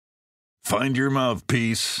Find your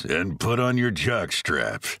mouthpiece and put on your jock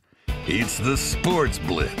strap. It's the Sports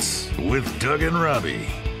Blitz with Doug and Robbie.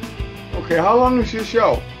 Okay, how long is your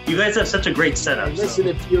show? You guys have such a great setup. Hey, listen,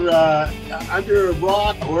 if you're under a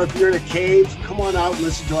rock or if you're in a cave, come on out and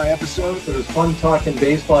listen to our episode. It was fun talking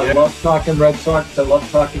baseball. I love talking Red Sox. I love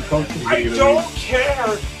talking coaching. I don't care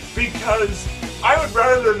because I would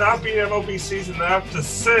rather not be in MLB season than have to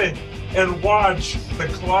sit and watch the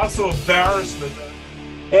colossal embarrassment.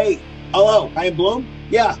 Hey, hello, I am Bloom.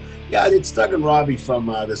 Yeah, it's Doug and Robbie from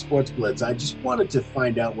the Sports Blitz. I just wanted to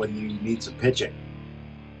find out whether you need some pitching.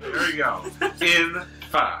 There you go. In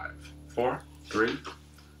 5, 4, 3.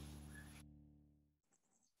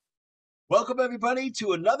 Welcome, everybody,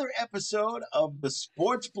 to another episode of the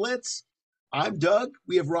Sports Blitz. I'm Doug.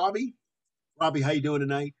 We have Robbie. Robbie, how you doing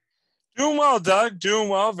tonight? Doing well, Doug. Doing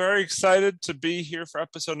well. Very excited to be here for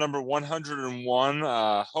episode number 101.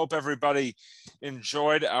 Hope everybody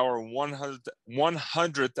enjoyed our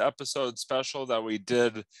 100th episode special that we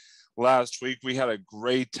did last week. We had a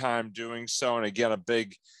great time doing so. And again, a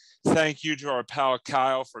big thank you to our pal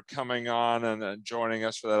Kyle for coming on and joining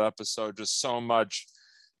us for that episode. Just so much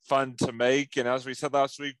fun to make. And as we said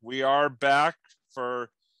last week, we are back for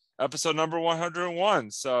episode number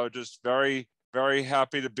 101. So just very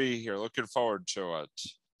happy to be here. Looking forward to it.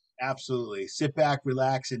 Absolutely. Sit back,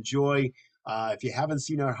 relax, enjoy. If you haven't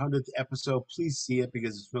seen our 100th episode, please see it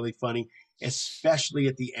because it's really funny, especially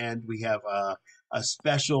at the end. We have a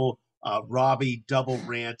special Robbie double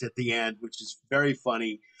rant at the end, which is very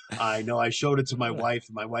funny. I know I showed it to my wife,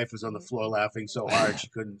 and my wife was on the floor laughing so hard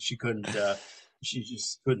she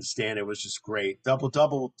just couldn't stand it. It was just great. Double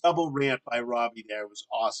rant by Robbie there. It was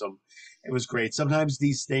awesome. It was great. Sometimes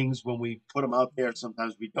these things, when we put them out there,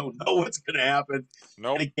 sometimes we don't know what's going to happen.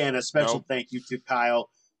 Nope. And again, a special thank you to Kyle.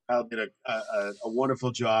 Kyle did a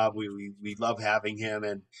wonderful job. We love having him,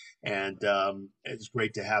 and it's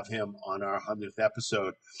great to have him on our 100th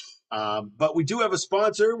episode. But we do have a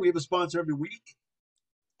sponsor. We have a sponsor every week,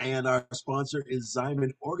 and our sponsor is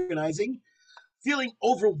Zyman Organizing. Feeling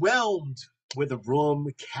overwhelmed with a room,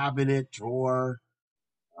 cabinet, drawer,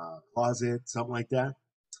 closet, something like that,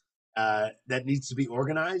 that needs to be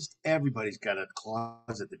organized? Everybody's got a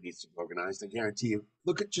closet that needs to be organized. I guarantee you.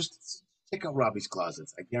 Check out Robbie's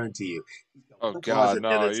closets. I guarantee you. Oh God,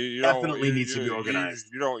 no! You definitely needs to be organized.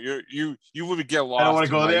 You would get lost. I don't want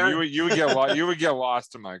to go there. You would get lost. You would get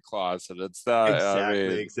lost in my closet. It's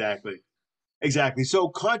that Exactly. So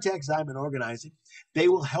contact Zyman Organizing. They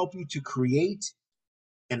will help you to create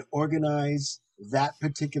and organize that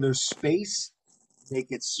particular space,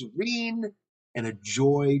 make it serene and a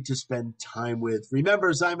joy to spend time with.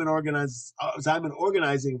 Remember, Zyman Organizing. I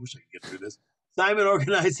wish I could get through this. Zyman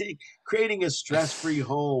Organizing, creating a stress-free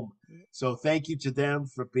home. So thank you to them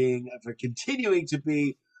for continuing to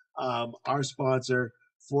be our sponsor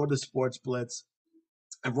for the Sports Blitz.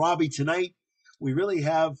 And Robbie, tonight we really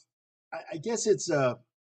have. I guess it's a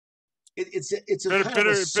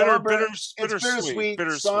bittersweet,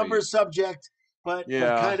 somber subject, but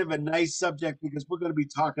kind of a nice subject because we're going to be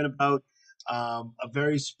talking about a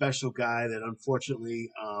very special guy that unfortunately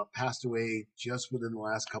passed away just within the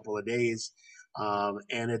last couple of days.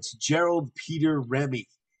 And it's Gerald Peter Remy.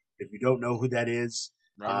 If you don't know who that is,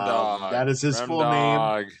 that is his full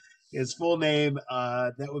name. His full name,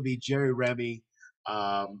 that would be Jerry Remy.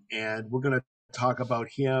 And we're going to talk about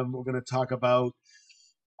him. We're going to talk about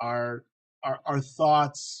our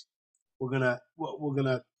thoughts. We're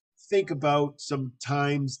gonna think about some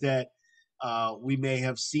times that we may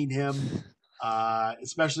have seen him,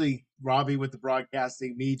 especially Robbie with the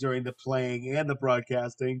broadcasting, me during the playing and the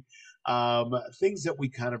broadcasting. Things that we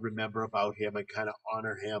kind of remember about him and kind of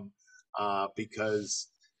honor him because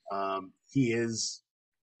he is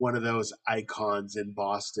one of those icons in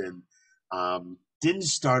Boston. Didn't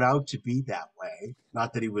start out to be that way.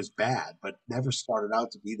 Not that he was bad, but never started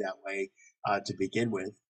out to be that way to begin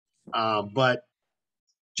with. But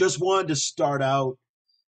just wanted to start out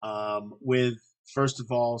with, first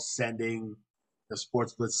of all, sending the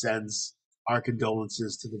Sports Blitz sends our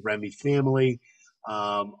condolences to the Remy family,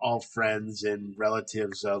 all friends and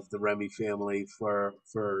relatives of the Remy family for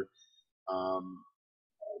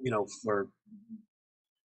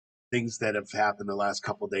things that have happened the last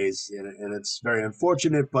couple of days, and it's very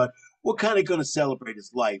unfortunate, but we're kind of going to celebrate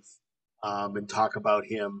his life and talk about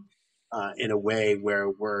him in a way where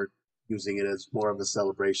we're using it as more of a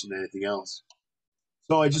celebration than anything else.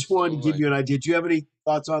 So I just wanted to give you an idea. Do you have any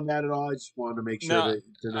thoughts on that at all? I just wanted to make sure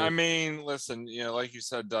that. I mean, listen, like you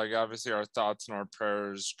said, Doug, obviously our thoughts and our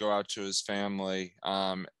prayers go out to his family.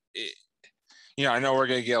 I know we're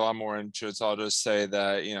going to get a lot more into it, so I'll just say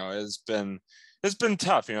that, it's been it's been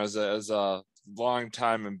tough, as a long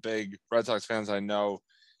time and big Red Sox fans. I know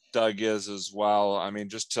Doug is as well. I mean,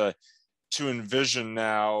 just to envision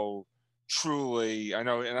now, truly,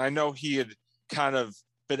 I know he had kind of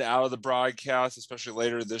been out of the broadcast, especially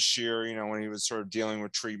later this year, when he was sort of dealing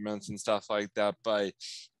with treatments and stuff like that. But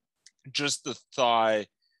just the thought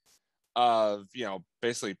of,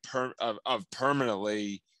 basically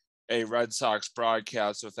permanently a Red Sox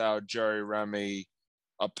broadcast without Jerry Remy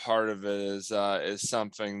a part of it is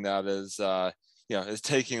something that is is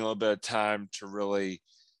taking a little bit of time to really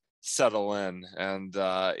settle in, and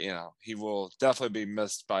he will definitely be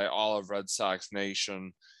missed by all of Red Sox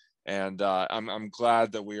Nation, and I'm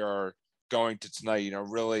glad that we are going to tonight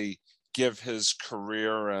really give his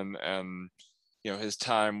career and his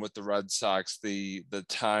time with the Red Sox the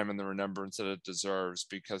time and the remembrance that it deserves,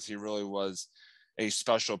 because he really was a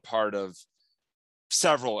special part of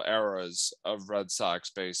several eras of Red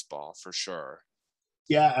Sox baseball, for sure.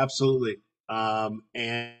 Yeah, absolutely.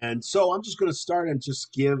 And so I'm just going to start and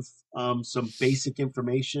just give some basic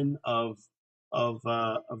information of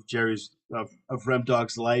Jerry's of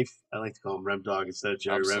RemDawg's life. I like to call him RemDawg instead of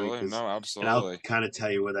Jerry Remy. Absolutely. And I'll kind of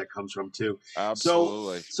tell you where that comes from too.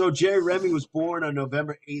 Absolutely. So Jerry Remy was born on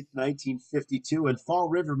November 8th, 1952 in Fall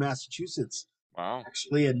River, Massachusetts. Wow.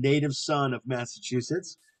 Actually a native son of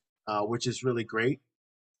Massachusetts, which is really great.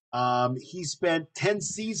 He spent 10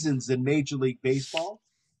 seasons in Major League Baseball.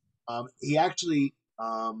 He actually,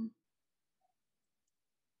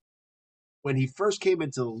 when he first came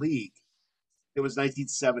into the league, it was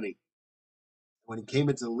 1970. When he came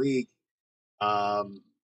into the league,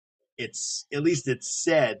 it's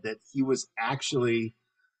said that he was actually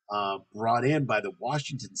brought in by the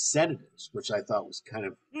Washington Senators, which I thought was kind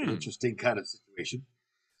of an interesting kind of situation.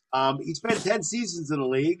 He spent 10 seasons in the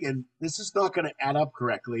league, and this is not going to add up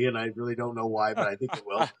correctly, and I really don't know why, but I think it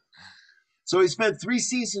will. So he spent 3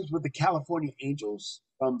 seasons with the California Angels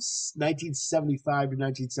from 1975 to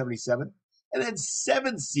 1977, and then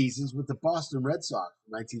 7 seasons with the Boston Red Sox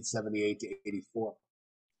from 1978 to 84.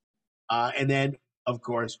 And then, of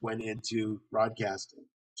course, went into broadcasting,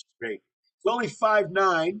 which is great. He's only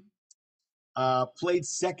 5'9", played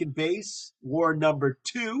second base, wore number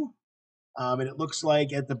 2. And it looks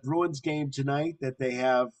like at the Bruins game tonight that they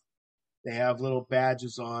have little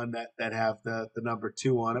badges on that have the number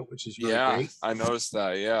 2 on it, which is really great. I noticed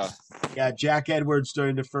that. Yeah. Jack Edwards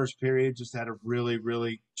during the first period just had a really,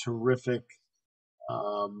 really terrific,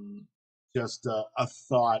 just a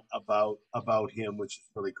thought about him, which is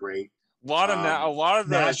really great. A lot of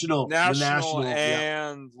the national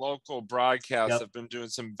and local broadcasts have been doing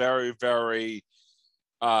some very, very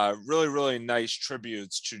really, really nice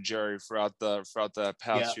tributes to Jerry throughout the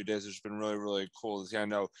past few days. It's been really, really cool. I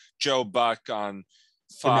know Joe Buck on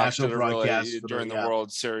Fox did during the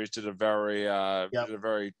World Series did a very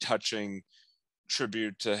touching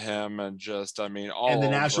tribute to him, and just and the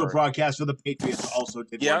national broadcast for the Patriots also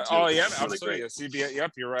did. Yeah. One too. Absolutely. Really CBS.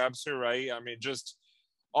 Yep, you're absolutely right. Just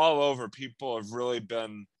all over, people have really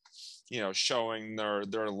been showing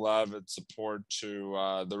their love and support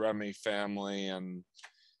to the Remy family and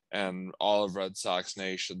all of Red Sox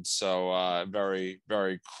Nation. So very,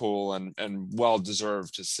 very cool and well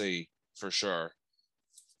deserved to see, for sure.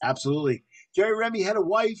 Absolutely. Jerry Remy had a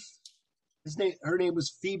wife. Her name was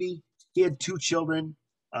Phoebe. He had 2 children,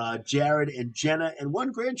 Jared and Jenna, and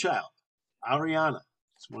 1 grandchild, Ariana.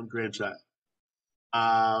 It's 1 grandchild.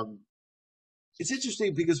 It's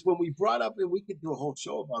interesting because when we brought up, and we could do a whole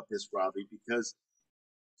show about this, Robbie, because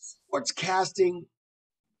sportscasting,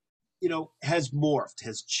 has morphed,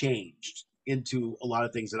 has changed into a lot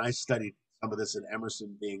of things. And I studied some of this at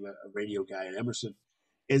Emerson, being a radio guy at Emerson.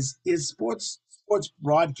 Is sports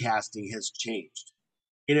broadcasting has changed.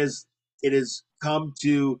 It has come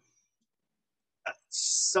to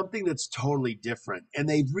something that's totally different, and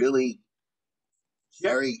RemDawg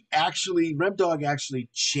actually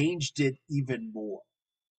changed it even more.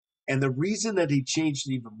 And the reason that he changed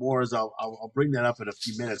it even more is I'll bring that up in a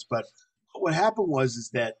few minutes. But what happened was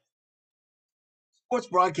that sports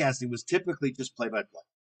broadcasting was typically just play-by-play.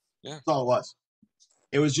 Yeah. That's all it was.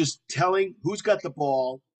 It was just telling who's got the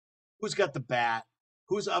ball, who's got the bat,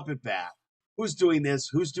 who's up at bat, who's doing this,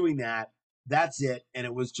 who's doing that. That's it. And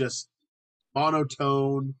it was just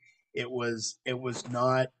monotone. It was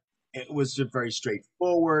just very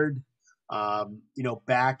straightforward.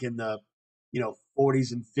 Back in the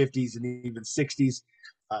 40s and 50s and even 60s,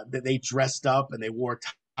 that they dressed up and they wore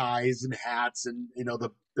ties and hats, and it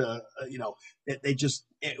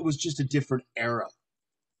was just a different era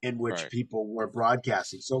in which people were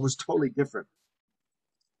broadcasting. So it was totally different.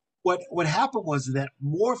 What happened was that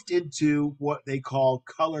morphed into what they call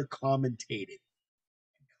color commentating.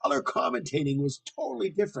 color commentating was totally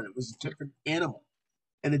different. It was a different animal.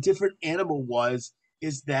 And the different animal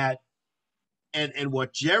is that, and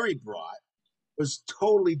what Jerry brought was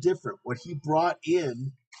totally different. What he brought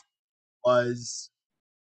in was,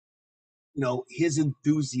 his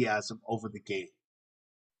enthusiasm over the game.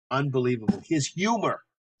 Unbelievable. His humor.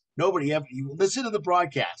 Nobody ever, you listen to the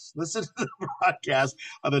broadcast. Listen to the broadcast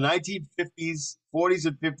of the 1950s, 40s,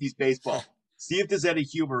 and 50s baseball. See if there's any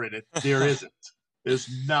humor in it. There isn't. There's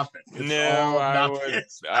nothing.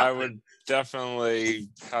 It's I would definitely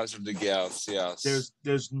hazard a guess. Yes.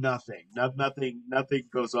 There's nothing. Nothing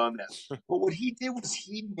goes on there. But what he did was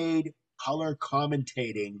he made color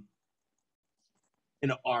commentating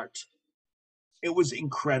an art. It was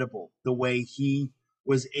incredible the way he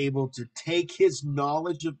was able to take his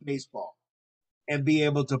knowledge of baseball and be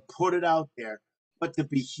able to put it out there, but to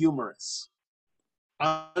be humorous.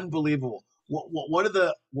 Unbelievable. One of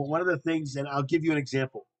the things, and I'll give you an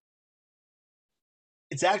example.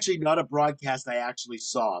 It's actually not a broadcast I actually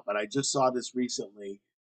saw, but I just saw this recently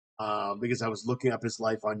because I was looking up his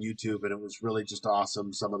life on YouTube, and it was really just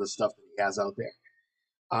awesome, some of the stuff that he has out there.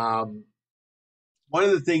 One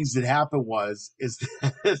of the things that happened is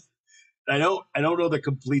that I don't know the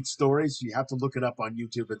complete story, so you have to look it up on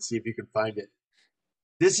YouTube and see if you can find it.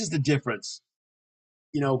 This is the difference.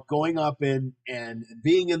 Going up and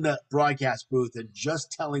being in the broadcast booth and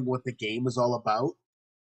just telling what the game is all about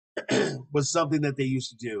was something that they used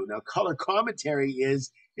to do. Now, color commentary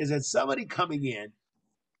is that somebody coming in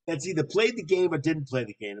that's either played the game or didn't play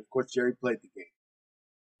the game. Of course, Jerry played the game.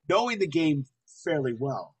 Knowing the game fairly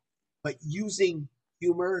well, but using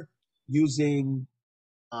humor, using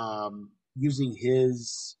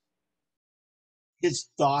his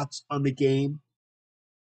thoughts on the game,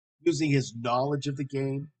 using his knowledge of the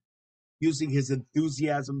game, using his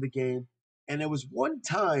enthusiasm of the game. And there was one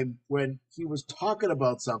time when he was talking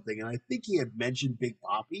about something, and I think he had mentioned Big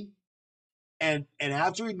Papi. And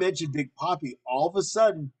after he mentioned Big Papi, all of a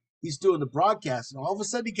sudden he's doing the broadcast, and all of a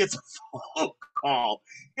sudden he gets a phone call.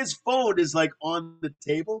 His phone is like on the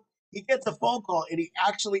table. He gets a phone call, and he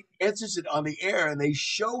actually answers it on the air, and they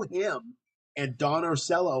show him and Don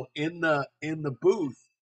Orsello in the booth.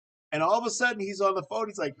 And all of a sudden he's on the phone.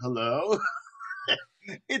 He's like, hello?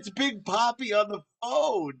 It's Big Papi on the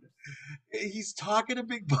phone. He's talking to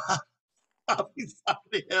Big Papi. He's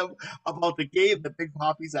talking to him about the game that Big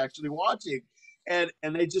Papi's actually watching. And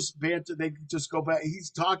they just banter. They just go back. He's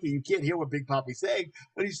talking. You can't hear what Big Papi's saying,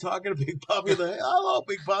 but he's talking to Big Papi. Like, hello,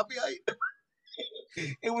 Big Papi.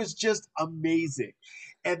 It was just amazing.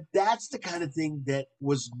 And that's the kind of thing that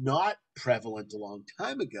was not prevalent a long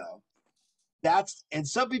time ago. And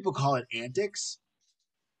some people call it antics.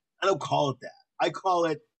 I don't call it that. I call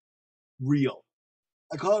it real.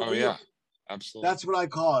 I call it real. Yeah, absolutely. That's what I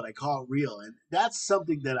call it. I call it real. And that's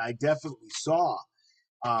something that I definitely saw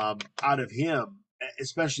out of him,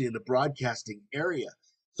 especially in the broadcasting area.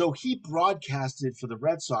 So he broadcasted for the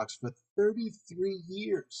Red Sox for 33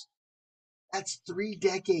 years. That's 3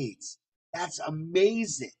 decades. That's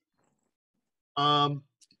amazing.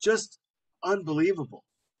 Just unbelievable.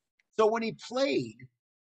 So when he played,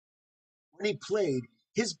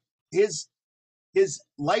 his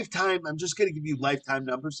lifetime, I'm just going to give you lifetime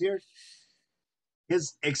numbers here.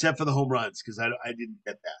 Except for the home runs, because I didn't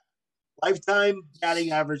get that. Lifetime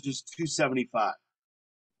batting average is 275.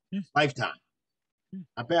 Lifetime.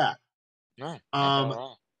 Not bad. No, not bad at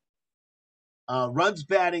all. Runs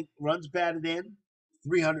batted in,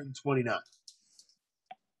 329.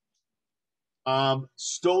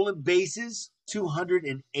 Stolen bases,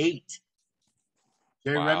 208.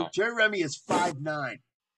 Jerry Remy is 5'9".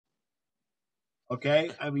 Okay,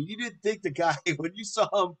 I mean, you didn't think the guy when you saw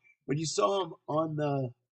him on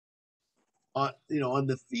the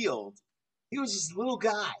field, he was this little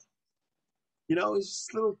guy. He was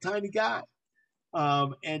this little tiny guy,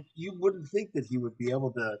 and you wouldn't think that he would be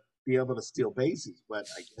able to steal bases, but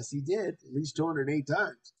I guess he did at least 208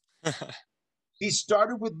 times. He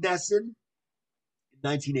started with NESN in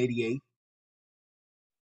 1988.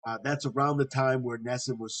 That's around the time where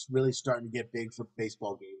NESN was really starting to get big for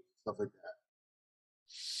baseball games and stuff like that.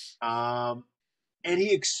 And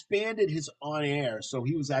he expanded his on-air, so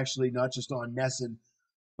he was actually not just on NESN,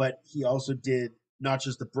 but he also did not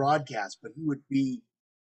just the broadcast, but he would be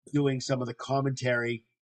doing some of the commentary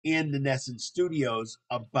in the NESN studios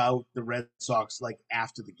about the Red Sox, like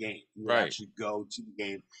after the game. He would actually go to the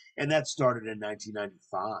game, and that started in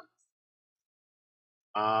 1995.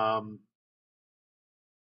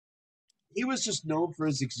 He was just known for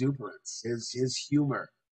his exuberance, his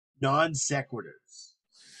humor, non sequiturs.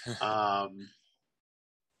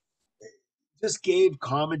 Just gave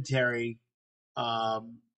commentary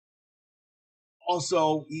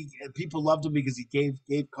Also, people loved him because he gave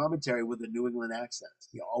commentary with a New England accent.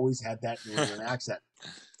 He always had that New England accent.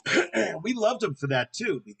 We loved him for that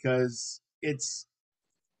too, because it's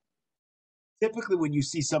typically when you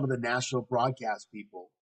see some of the national broadcast people,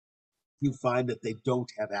 you find that they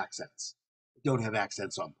don't have accents. They don't have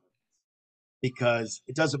accents on purpose, because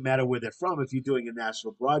it doesn't matter where they're from. If you're doing a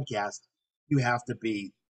national broadcast, you have to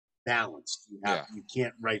be balanced. You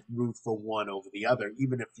can't root for one over the other.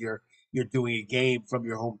 Even if you're doing a game from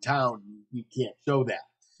your hometown, you can't show that.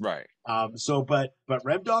 Right. But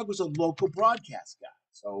RemDawg was a local broadcast guy.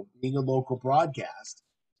 So being a local broadcast,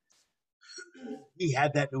 he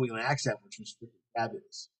had that New England accent, which was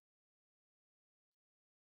fabulous.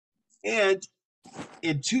 And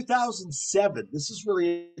in 2007, this is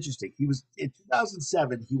really interesting. In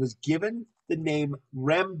 2007, he was given the name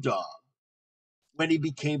RemDawg when he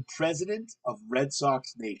became president of Red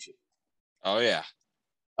Sox Nation. Oh, yeah.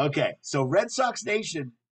 Okay, so Red Sox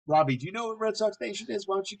Nation, Robbie, do you know what Red Sox Nation is?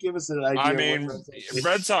 Why don't you give us an idea? I mean,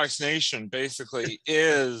 Red Sox Nation basically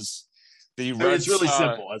is the Red Sox. It's really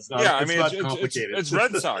simple. It's not complicated. It's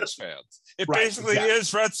Red Sox fans. It basically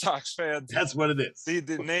is Red Sox fans. That's what it is.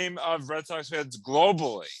 The name of Red Sox fans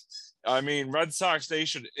globally. I mean, Red Sox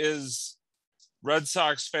Nation is Red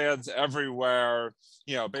Sox fans everywhere.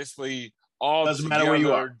 Basically doesn't matter where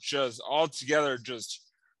you are. Just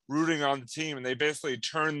rooting on the team, and they basically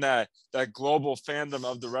turned that global fandom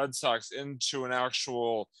of the Red Sox into an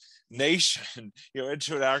actual nation,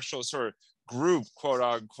 into an actual sort of group, quote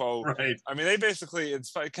unquote. Right. I mean,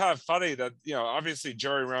 it's kind of funny that obviously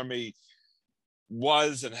Jerry Remy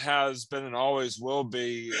was and has been and always will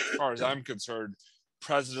be, as far as I'm concerned,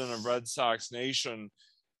 president of Red Sox Nation.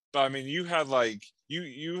 But I mean, you had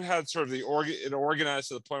you had sort of it organized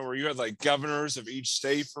to the point where you had governors of each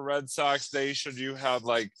state for Red Sox Nation. You had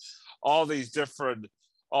all these different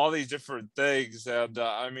things, and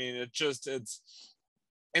I mean,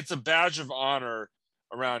 it's a badge of honor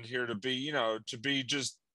around here to be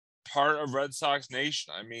just part of Red Sox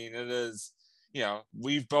Nation. I mean, it is.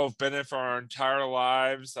 We've both been it for our entire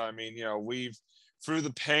lives. I mean, we've through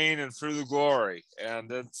the pain and through the glory,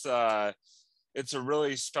 and it's a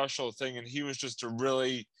really special thing, and he was just a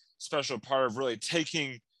really special part of really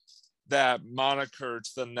taking that moniker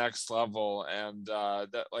to the next level. And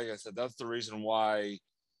that, like I said, that's the reason why.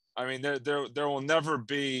 I mean, there will never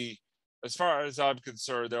be, as far as I'm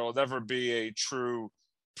concerned, there will never be a true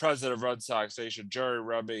president of Red Sox Nation. Jerry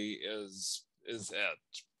Remy is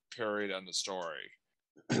it. Period. End of story.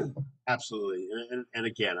 Absolutely, and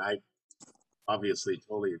again, I obviously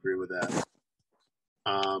totally agree with that.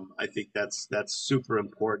 I think that's super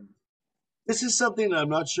important. This is something that I'm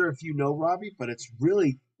not sure if you know, Robbie, but it's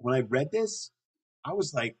really, when I read this, I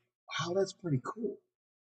was like, wow, that's pretty cool.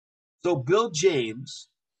 So Bill James,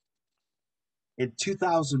 in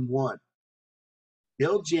 2001,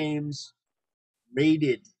 Bill James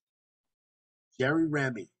rated Jerry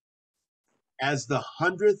Remy as the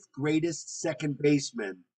 100th greatest second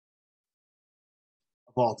baseman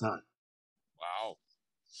of all time. Wow.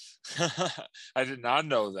 I did not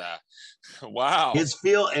know that. Wow. His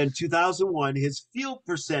field in 2001, his field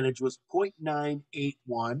percentage was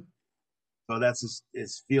 .981. So that's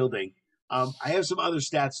his fielding. I have some other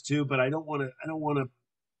stats too, but I don't want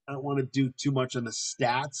to do too much on the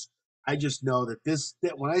stats. I just know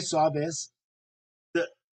that when I saw this, the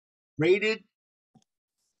rated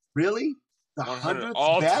really the 100th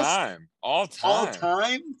all best time. All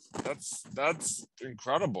time. That's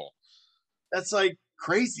incredible. That's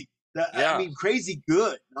crazy. I mean, crazy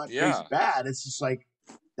good, not crazy bad. It's just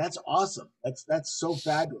that's awesome. That's so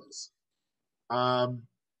fabulous.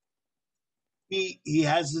 He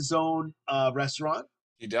has his own restaurant.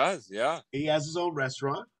 He does, yeah. He has his own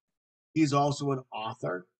restaurant. He's also an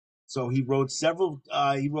author. So he wrote several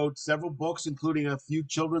books, including a few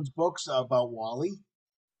children's books about Wally.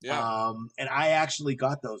 Yeah. And I actually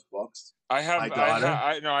got those books. I have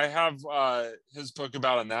his book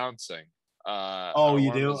about announcing.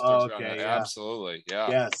 You do? Oh, okay. Yeah. Absolutely. Yeah.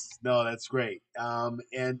 Yes. No, that's great.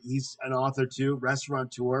 And he's an author too,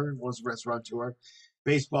 restaurateur, was a restaurateur,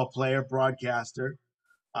 baseball player, broadcaster.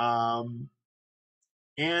 And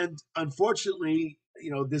unfortunately,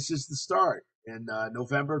 this is the start. In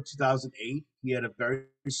November 2008, he had a very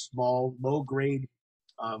small, low-grade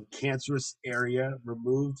cancerous area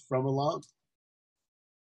removed from a lung.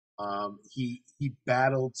 He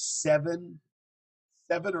battled seven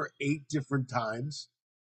or eight different times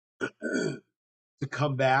to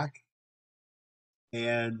come back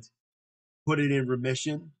and put it in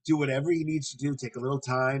remission, do whatever he needs to do, take a little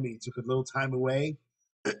time. And he took a little time away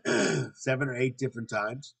 7 or 8 different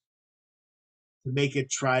times to make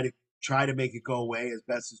it try to try to make it go away as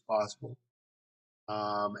best as possible,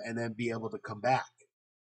 and then be able to come back.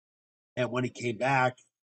 And when he came back,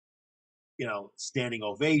 standing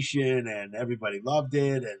ovation, and everybody loved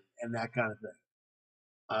it, and that kind of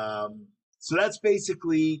thing. So that's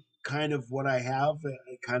basically kind of what I have,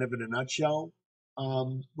 kind of in a nutshell,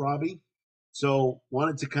 Robbie. So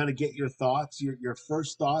wanted to kind of get your thoughts, your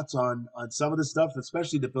first thoughts on some of the stuff,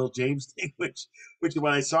 especially the Bill James thing, which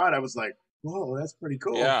when I saw it, I was like, whoa, that's pretty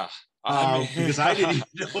cool. Yeah. Because I didn't even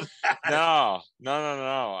know that.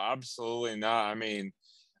 No, absolutely not. I mean,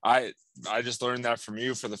 I just learned that from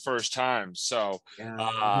you for the first time. So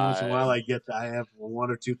once in a while I have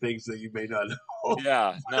one or two things that you may not know.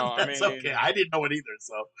 Yeah, no, that's okay. I didn't know it either.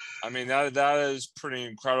 So I mean that is pretty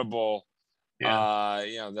incredible.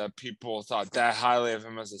 Yeah. That people thought that highly of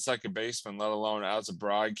him as a second baseman, let alone as a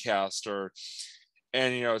broadcaster.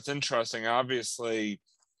 And it's interesting. Obviously,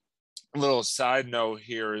 a little side note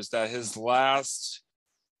here is that his last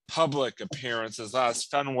public appearance, his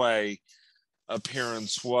last Fenway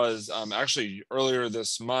appearance, was actually earlier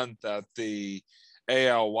this month at the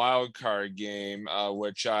AL wildcard game,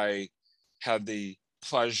 which I had the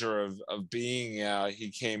pleasure of being at.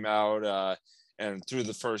 He came out and threw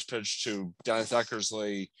the first pitch to Dennis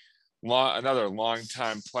Eckersley, another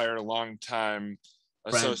longtime player, longtime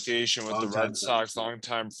association with the Red Sox,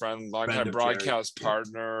 longtime friend, longtime broadcast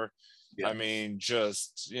partner. Yeah. I mean,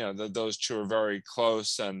 just those two are very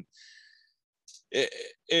close, and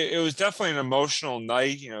it was definitely an emotional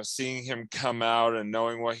night. Seeing him come out and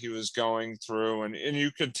knowing what he was going through, and you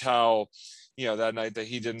could tell, that night that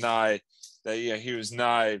he was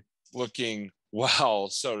not looking well,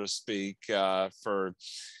 so to speak, for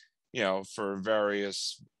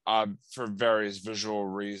various visual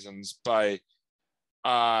reasons, but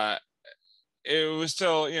it was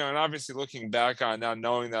still, and obviously looking back on now,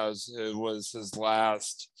 knowing that it was his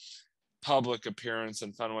last public appearance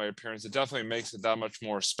and Fenway appearance, it definitely makes it that much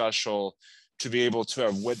more special to be able to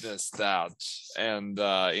have witnessed that, and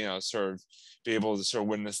sort of be able to sort of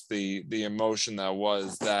witness the emotion that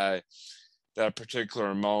was that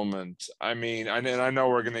particular moment. I mean, I know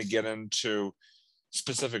we're going to get into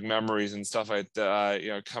specific memories and stuff like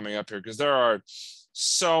that, coming up here, because there are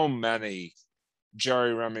so many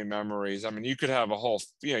Jerry Remy memories. I mean, you could have a whole,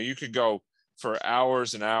 you could go for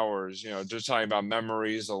hours and hours, just talking about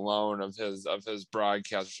memories alone of his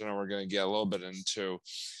broadcast, which I know we're going to get a little bit into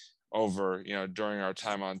over, during our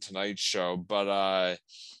time on tonight's show. But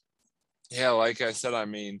like I said, I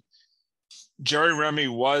mean, Jerry Remy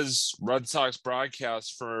was Red Sox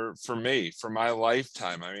broadcast for me, for my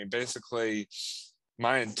lifetime. I mean, basically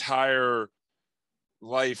my entire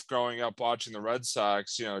life growing up watching the Red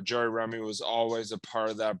Sox, Jerry Remy was always a part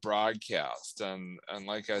of that broadcast. And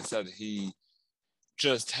like I said, he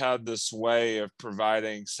just had this way of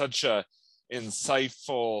providing such a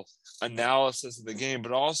insightful analysis of the game,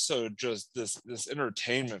 but also just this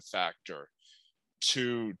entertainment factor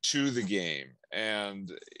to the game.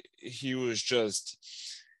 And he was just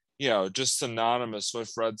synonymous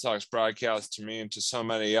with Red Sox broadcast to me and to so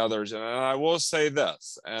many others. And I will say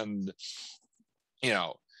this, and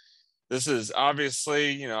this is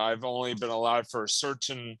obviously, I've only been alive for a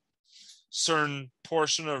certain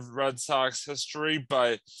portion of Red Sox history,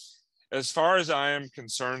 but as far as I am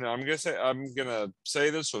concerned, I'm gonna say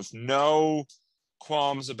this with no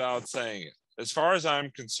qualms about saying it. As far as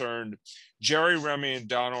I'm concerned, Jerry Remy and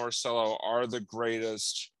Don Orsillo are the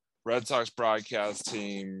greatest Red Sox broadcast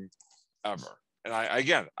team ever. And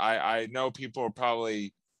I know people are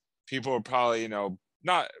probably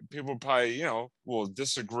will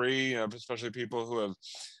disagree, especially people who have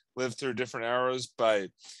lived through different eras, but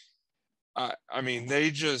I mean,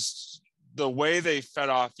 the way they fed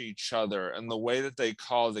off each other and the way that they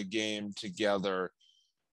called the game together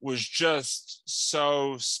was just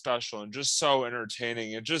so special and just so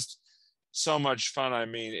entertaining and just so much fun. I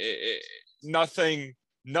mean, nothing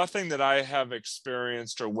that I have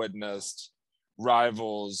experienced or witnessed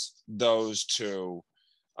rivals those two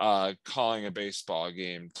calling a baseball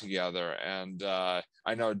game together. And I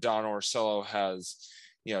know Don Orsillo has,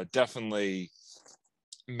 definitely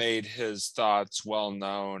made his thoughts well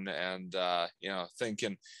known, and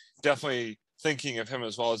definitely thinking of him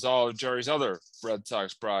as well as all of Jerry's other Red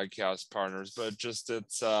Sox broadcast partners. But just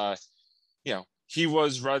he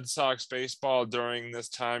was Red Sox baseball during this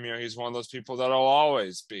time. He's one of those people that'll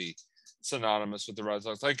always be synonymous with the Red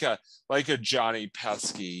Sox, like a Johnny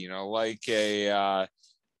Pesky, like a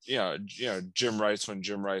Jim Rice, when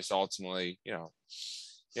Jim Rice ultimately,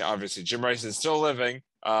 obviously Jim Rice is still living,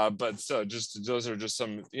 but so just those are just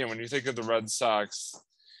some, when you think of the Red Sox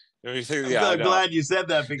You think, I'm glad you said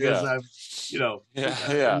that because Yeah. I'm,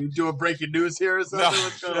 Yeah. Are you doing breaking news here or something?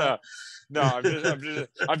 What's going on? No,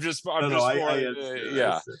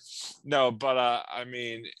 yeah. No, but I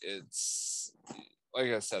mean, it's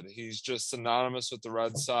like I said, he's just synonymous with the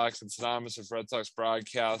Red Sox and synonymous with Red Sox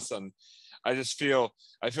broadcasts, and I feel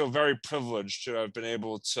very privileged to have been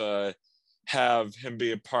able to have him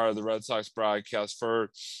be a part of the Red Sox broadcast for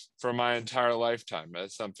my entire lifetime.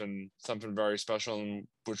 It's something very special, and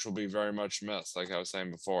which will be very much missed, like I was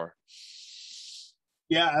saying before.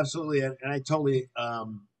 Yeah, absolutely, and I totally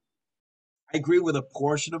I agree with a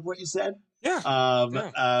portion of what you said. Yeah.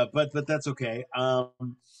 But that's okay.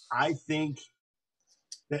 I think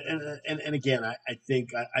that, and again, I think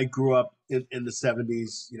I grew up in the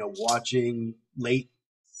 70s, watching late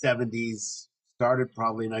 70s, started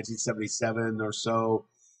probably 1977 or so,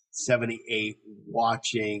 78,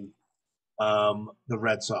 watching the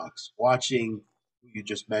Red Sox, watching who you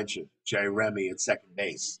just mentioned, Jerry Remy at second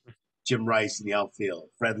base, Jim Rice in the outfield,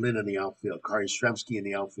 Fred Lynn in the outfield, Kari Yastrzemski in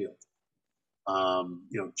the outfield,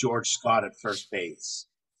 George Scott at first base,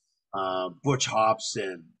 Butch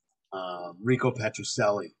Hobson, Rico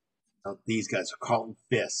Petrocelli, these guys, Carlton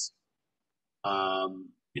Fisk. I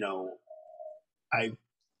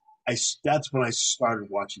that's when I started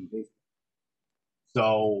watching baseball.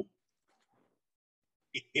 So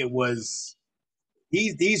it was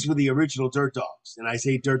these were the original Dirt Dogs, and I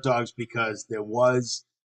say Dirt Dogs because there was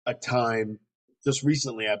a time just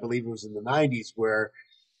recently, I believe it was in the '90s, where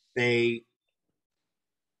they,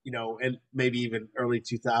 and maybe even early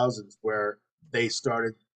 2000s, where they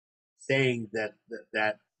started saying that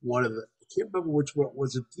one of the, I can't remember which one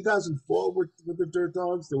was it, 2004 with the Dirt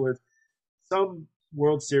Dogs. There was some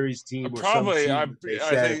World Series team or probably some team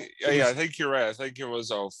I think you're right. I think it was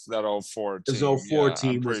that 04 team. The 04 yeah,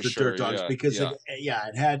 team was the Dirt Dogs because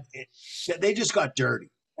they just got dirty.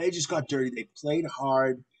 They played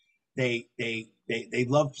hard. They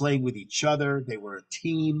loved playing with each other. They were a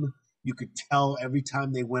team. You could tell every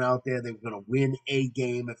time they went out there, they were going to win a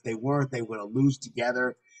game. If they weren't, they were going to lose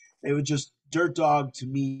together. They were just, Dirt Dog to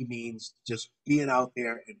me means just being out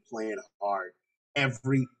there and playing hard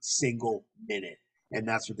every single minute. And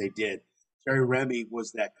that's what they did. Jerry Remy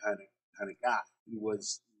was that kind of guy. He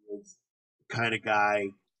was the kind of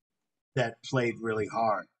guy that played really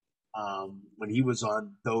hard. When he was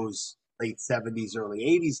on those late 70s, early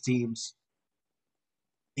 80s teams,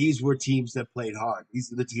 these were teams that played hard.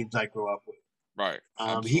 These are the teams I grew up with. Right.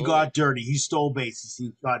 He got dirty. He stole bases.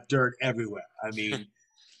 He got dirt everywhere. I mean,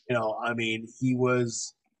 he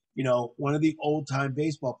was, one of the old time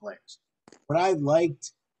baseball players. What I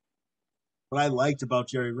liked about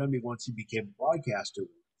Jerry Remy once he became a broadcaster,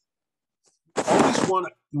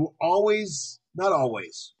 not always,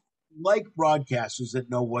 like broadcasters that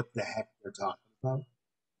know what the heck they're talking about.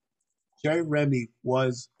 Jerry Remy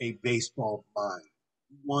was a baseball mind.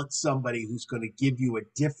 You want somebody who's going to give you a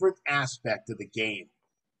different aspect of the game.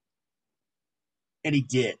 And he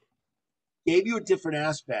did. Gave you a different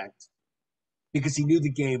aspect because he knew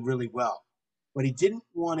the game really well. But he didn't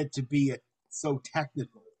want it to be so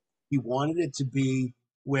technical. He wanted it to be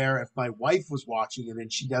where if my wife was watching it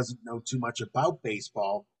and she doesn't know too much about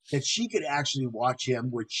baseball, that she could actually watch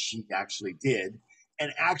him, which she actually did,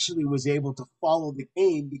 and actually was able to follow the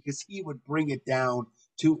game because he would bring it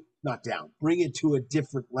bring it to a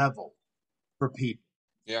different level for people.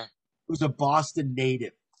 Yeah. He was a Boston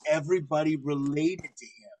native. Everybody related to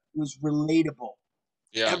him. He was relatable.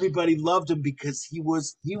 Yeah. Everybody loved him because he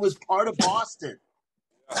was part of Boston.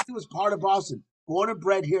 He was part of Boston. Born and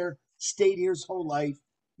bred here, stayed here his whole life.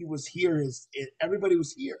 He was here. Everybody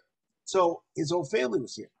was here. So his whole family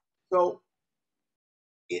was here. So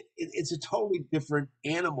it's a totally different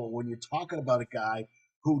animal when you're talking about a guy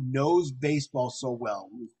who knows baseball so well,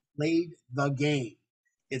 who played the game.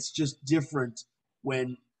 It's just different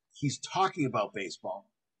when he's talking about baseball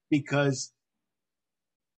because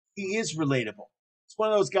he is relatable. It's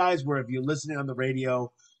one of those guys where if you're listening on the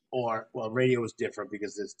radio, radio is different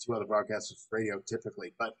because there's two other broadcasters for radio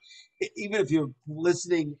typically. But even if you're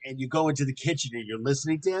listening and you go into the kitchen and you're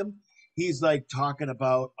listening to him, he's like talking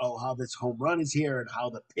about, how this home run is here and how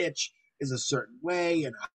the pitch is a certain way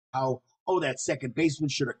and how, that second baseman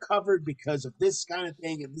should have covered because of this kind of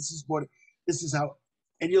thing. And this is how,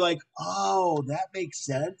 and you're like, that makes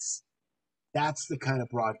sense. That's the kind of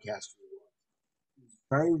broadcaster he was. He was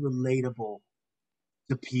very relatable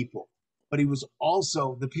to people. But he was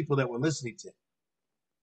also the people that were listening to him.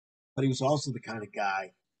 But he was also the kind of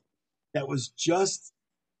guy that was just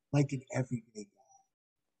like an everyday guy.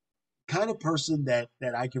 Kind of person that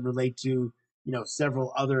I can relate to,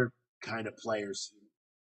 several other kind of players.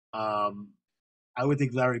 I would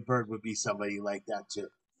think Larry Bird would be somebody like that too.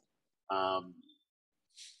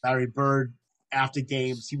 Larry Bird, after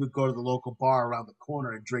games, he would go to the local bar around the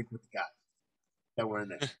corner and drink with the guys that were in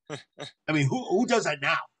there. I mean, who does that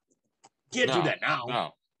now? You can't do that now.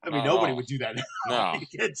 No. I mean, nobody would do that now. No. You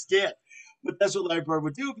can't stand. But that's what Larry Bird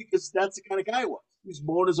would do because that's the kind of guy he was. He was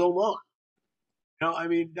mowing his own lawn. I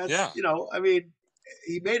mean, that's,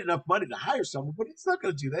 he made enough money to hire someone, but he's not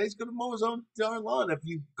going to do that. He's going to mow his own darn lawn. If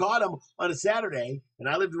you got him on a Saturday, and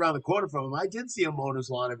I lived around the corner from him, I did see him mowing his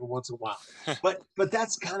lawn every once in a while. But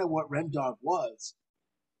that's kind of what RemDawg was,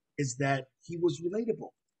 is that he was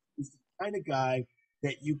relatable. He's the kind of guy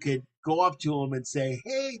that you could go up to him and say,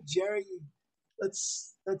 "Hey, Jerry,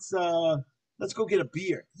 let's go get a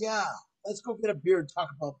beer." Yeah, let's go get a beer and talk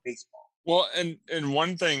about baseball. Well, and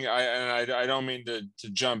one thing I don't mean to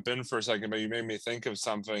jump in for a second, but you made me think of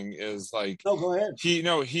something. Is like, no, go ahead.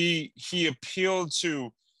 He appealed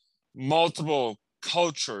to multiple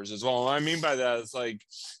cultures as well. What I mean by that is like,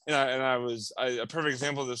 a perfect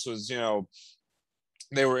example of this was,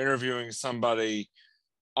 they were interviewing somebody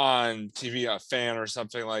on TV, a fan or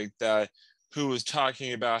something like that, who was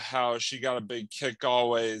talking about how she got a big kick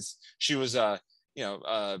always. She was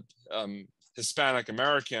Hispanic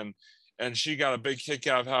American, and she got a big kick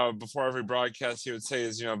out of how before every broadcast he would say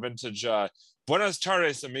is, vintage Buenas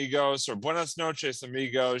tardes, amigos, or Buenas noches,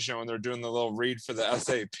 amigos, when they're doing the little read for the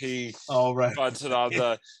SAP. Oh, right.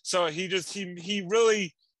 So he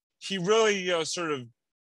really sort of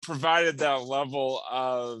provided that level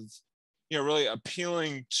of, really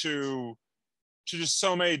appealing to just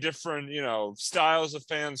so many different, styles of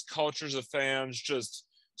fans, cultures of fans, just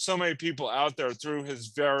so many people out there through his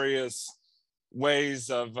various ways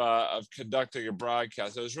of conducting a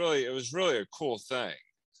broadcast. It was really a cool thing.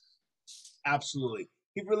 Absolutely.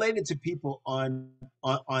 He related to people on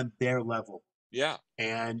their level. Yeah.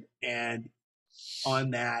 And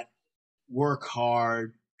on that work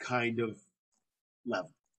hard kind of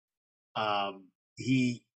level.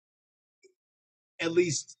 He, at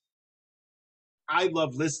least I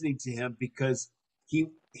love listening to him because he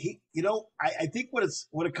I think what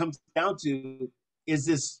it comes down to is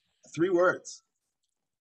this 3 words.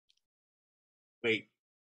 Wait.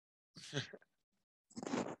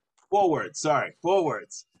 4 words. Sorry. 4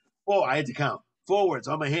 words. 4. I had to count. 4 words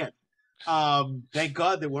on my hand. Thank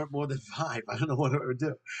God there weren't more than 5. I don't know what I would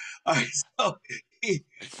do. All right. So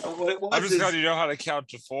I'm just glad you know how to count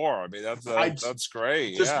to 4. I mean, that's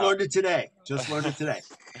great. Just learned it today.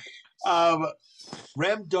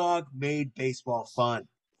 RemDawg made baseball fun.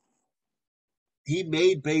 He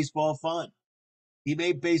made baseball fun. He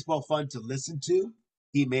made baseball fun to listen to.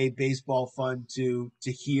 He made baseball fun to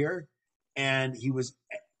hear. And he was,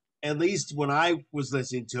 at least when I was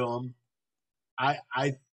listening to him, I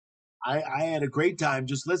had a great time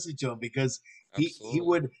just listening to him because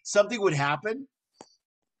something would happen.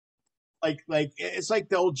 Like it's like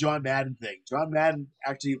the old John Madden thing. John Madden,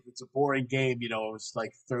 actually, if it's a boring game, it was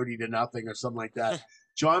like 30-0 or something like that.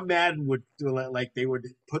 John Madden would do it like they would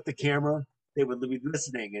put the camera, they would be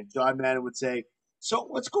listening, and John Madden would say, "So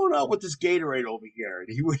what's going on with this Gatorade over here?" And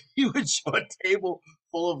he would show a table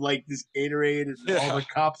full of like this Gatorade and all the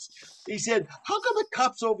cups. He said, "How come the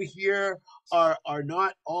cups over here are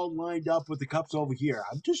not all lined up with the cups over here?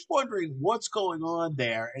 I'm just wondering what's going on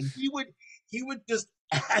there." And he would just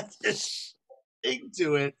add this thing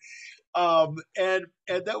to it. And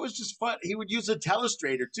that was just fun. He would use a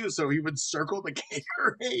telestrator too, so he would circle the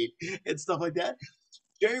Gatorade and stuff like that.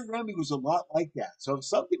 Jerry Remy was a lot like that. So if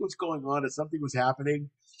something was going on, if something was happening,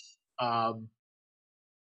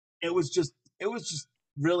 it was just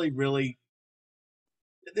really, really.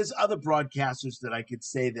 There's other broadcasters that I could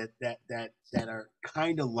say that are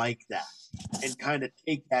kind of like that and kind of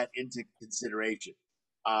take that into consideration.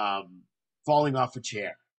 Falling off the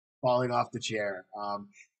chair,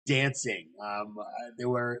 dancing.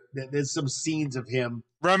 There's some scenes of him.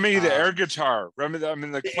 Remy, the air guitar. Remy,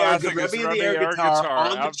 the classic Remy the air guitar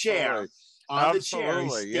on the chair. On the chair.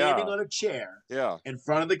 He's standing on a chair in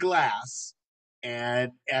front of the glass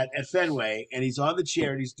and at Fenway, and he's on the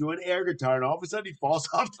chair and he's doing air guitar, and all of a sudden he falls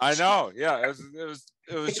off the chair. I know, yeah.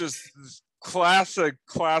 It was just classic.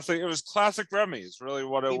 It was classic Remy is really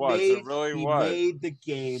what it was. It really was. He made the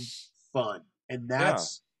game fun. And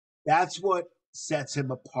that's what sets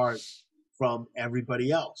him apart from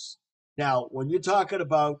everybody else. Now, when you're talking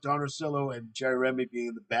about Don Orsillo and Jerry Remy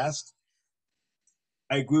being the best,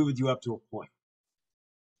 I agree with you up to a point.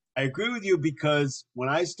 I agree with you because when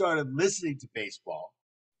I started listening to baseball,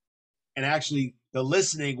 and actually the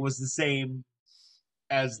listening was the same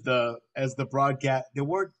as the broadcast,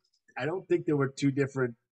 I don't think there were 2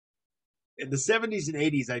 different. in the 70s and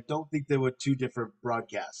 80s, I don't think there were two different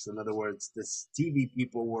broadcasts. In other words, the TV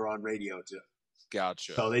people were on radio too.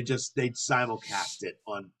 Gotcha. So they'd simulcast it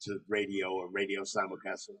onto radio or radio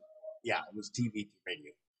simulcast. Yeah, it was TV to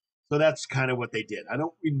radio. So that's kind of what they did. I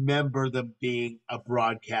don't remember them being a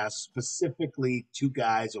broadcast specifically two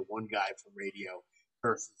guys or one guy from radio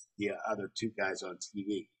versus the other two guys on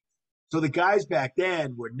TV. So the guys back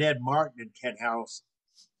then were Ned Martin and Ken Harrelson.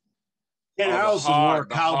 Ken Harrelson wore a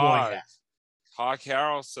cowboy hat. Hawk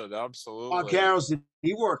Harrelson, absolutely. Hawk Harrelson,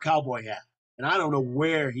 he wore a cowboy hat, and I don't know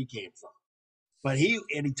where he came from, but he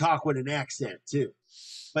talked with an accent too.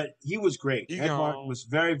 But he was great. Ed Martin was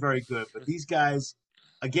very, very good. But these guys,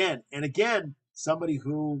 again, somebody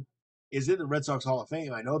who is in the Red Sox Hall of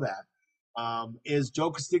Fame, I know that, is Joe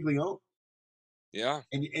Castiglione. Yeah,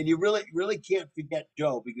 and you really can't forget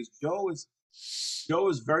Joe, because Joe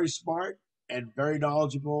is very smart and very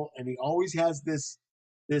knowledgeable, and he always has this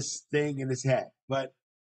thing in his head. But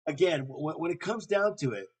again, when it comes down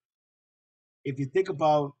to it, if you think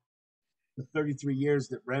about the 33 years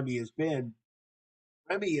that Remy has been,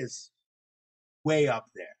 Remy is way up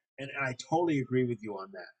there, and I totally agree with you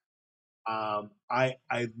on that.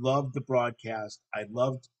 I loved the broadcast. I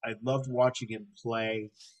loved watching him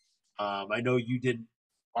play. I know you didn't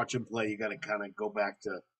watch him play. You got to kind of go back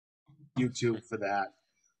to YouTube for that.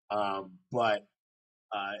 But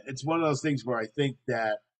it's one of those things where I think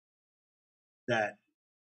that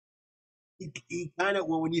he kind of,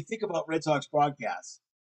 when you think about Red Sox broadcasts,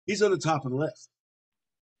 he's on the top of the list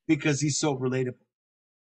because he's so relatable.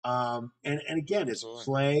 And again, his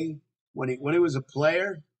play, when he was a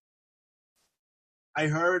player, I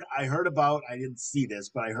heard about, I didn't see this,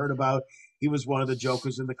 but I heard about, he was one of the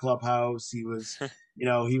jokers in the clubhouse. He was,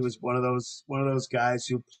 he was one of those guys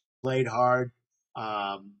who played hard,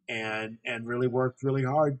 and really worked really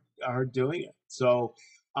hard doing it. So,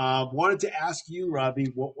 wanted to ask you,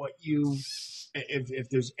 Robbie, what you, if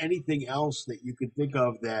there's anything else that you could think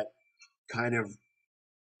of that kind of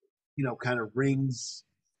rings,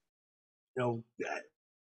 that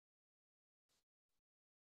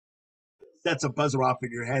sets a buzzer off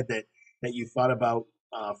in your head that you thought about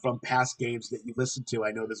from past games that you listened to.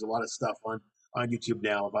 I know there's a lot of stuff on YouTube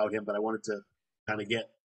now about him, but I wanted to kind of get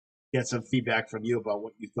some feedback from you about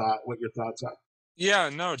what your thoughts are. Yeah,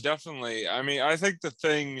 no, definitely. I mean, I think the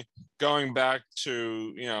thing going back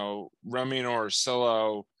to, Remy and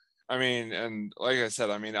Orsillo, I mean, and like I said,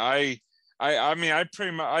 I mean, I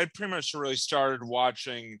pretty much really started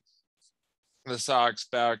watching the Sox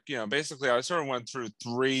back, basically I sort of went through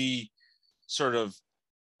three sort of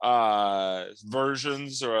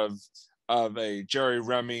versions of a Jerry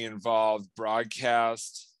Remy involved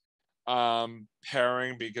broadcast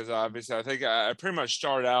pairing, because obviously I think I pretty much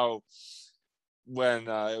started out when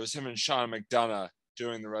it was him and Sean McDonough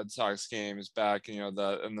doing the Red Sox games back in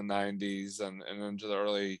the 90s and into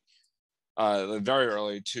the very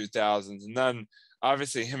early 2000s, and then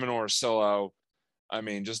obviously him and Orsillo. I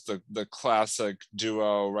mean, just the classic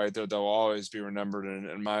duo right there. They'll always be remembered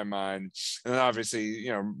in my mind. And then obviously,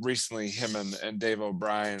 recently him and Dave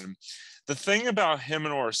O'Brien. The thing about him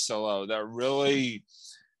and Orsillo that really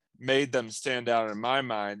made them stand out in my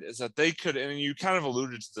mind is that they could, and you kind of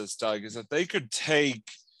alluded to this, Doug, is that they could take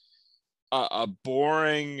a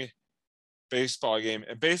boring baseball game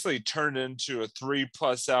and basically turn it into a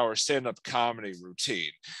 3+ hour stand-up comedy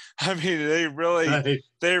routine. I mean, they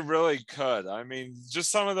really could. I mean,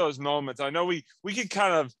 just some of those moments. I know we could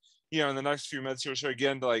kind of, in the next few minutes here, we'll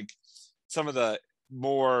get into like some of the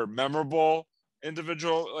more memorable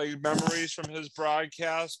individual memories from his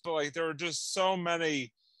broadcast, but there were just so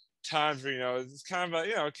many times where it's kind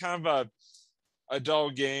of a dull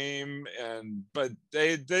game, but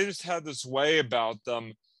they just had this way about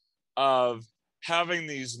them of having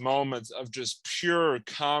these moments of just pure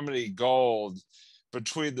comedy gold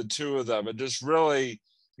between the two of them, and just really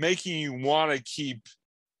making you want to keep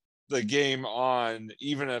the game on,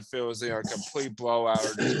 even if it was a complete blowout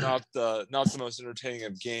or just not the most entertaining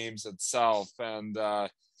of games itself. And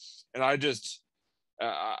I just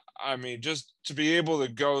I mean, just to be able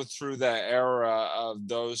to go through that era of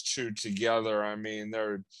those two together, I mean,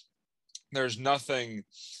 there was nothing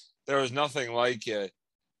like it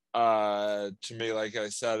to me, like I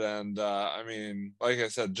said. And I mean, like I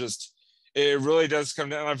said, just it really does come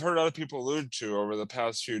down. I've heard other people allude to over the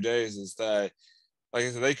past few days is that, like I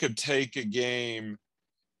said, they could take a game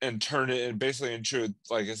and turn it basically into,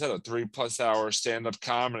 like I said, a 3+ hour stand-up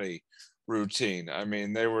comedy routine. I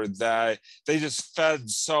mean, they just fed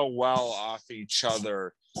so well off each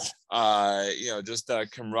other, just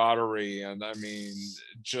that camaraderie. And I mean,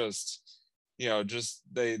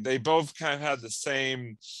 they both kind of had the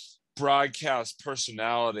same broadcast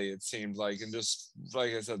personality, it seemed like, and just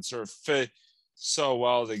like I said, sort of fit so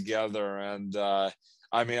well together. And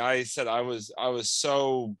I mean, I said I was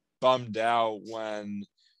so bummed out when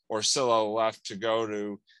Orsillo left to go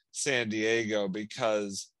to San Diego,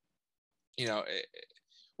 because, you know,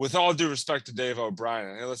 with all due respect to Dave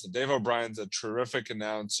O'Brien, hey, listen, Dave O'Brien's a terrific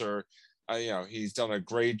announcer. You know, he's done a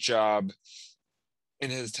great job in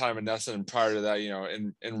his time in NESN, and prior to that, you know,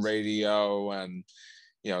 in radio and,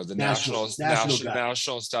 you know, the national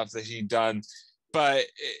stuff that he'd done. But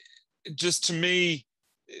just to me,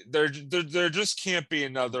 there just can't be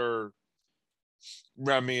another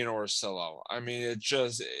Remy and Orsillo. I mean,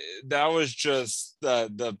 that was just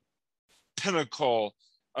the pinnacle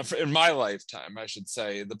of, in my lifetime, I should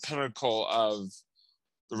say, the pinnacle of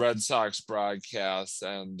the Red Sox broadcasts.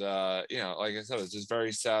 And you know, like I said, it's just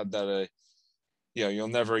very sad that you know, you'll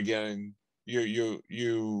never again,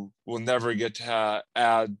 you will never get to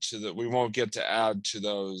add to the, we won't get to add to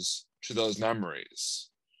those memories.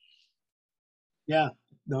 Yeah,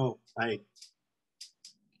 no, I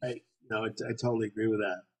totally agree with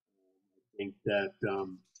that. I think that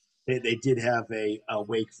they did have a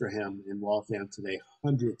wake for him in Waltham today.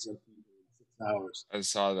 Hundreds of people in 6 hours. I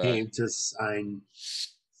saw that. Came to sign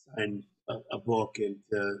a book and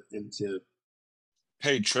to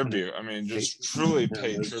pay tribute. I mean, just truly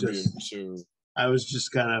pay tribute to. I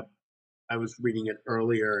was reading it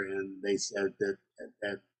earlier, and they said that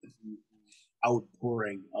the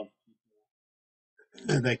outpouring of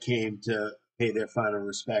people that came to pay their final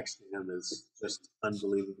respects to him is just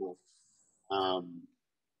unbelievable.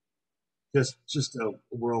 Just a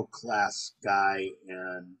world-class guy,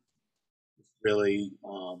 and really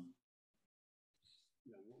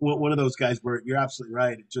one of those guys where you're absolutely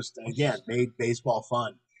right. It just, again, made baseball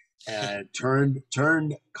fun and turned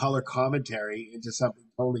color commentary into something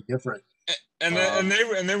totally different. And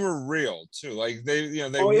they were real too. Like they, you know,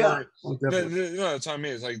 they weren't. Yeah. You know, that's what I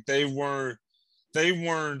mean. It's like they weren't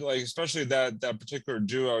like, especially that particular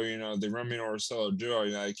duo. You know, the Remy and Orsillo duo.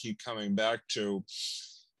 You know, I keep coming back to,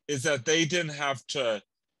 is that they didn't have to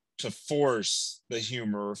force the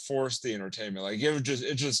humor or force the entertainment. Like it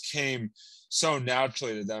just came so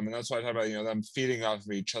naturally to them. And that's why I talk about, you know, them feeding off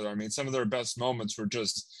of each other. I mean, some of their best moments were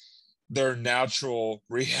just their natural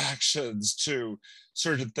reactions to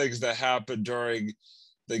certain things that happened during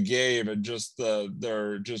the game, and just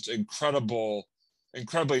their just incredibly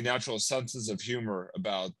natural senses of humor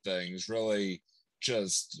about things really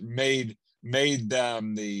just made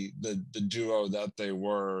them the duo that they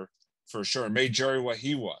were, for sure. Made Jerry what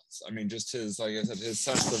he was. I mean, just his, like I said, his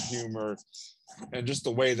sense of humor and just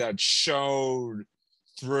the way that showed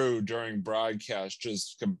through during broadcast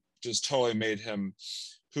just totally made him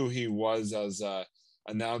who he was as a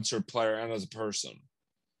announcer, player, and as a person.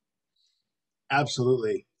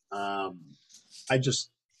 Absolutely. I just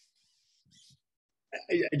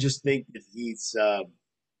think that he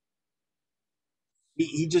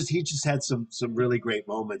just had some really great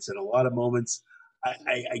moments, and a lot of moments.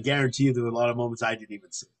 I guarantee you there were a lot of moments I didn't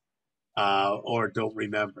even see or don't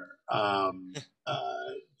remember,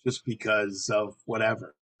 just because of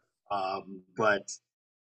whatever. But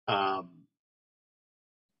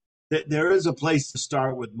there is a place to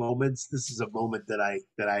start with moments. This is a moment that I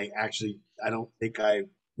actually don't think I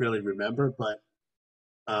really remember, but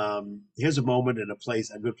here's a moment and a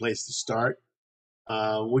good place to start.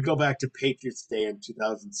 We go back to Patriots Day in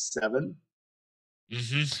 2007.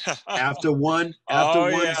 Mm-hmm. after one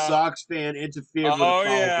Sox fan interfered with a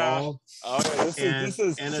foul ball. Oh, this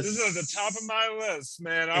is at the top of my list,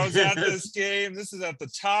 man. I was at this game. This is at the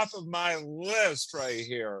top of my list right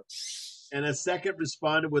here. And a second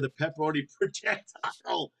responded with a pepperoni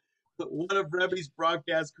projectile. One of Remy's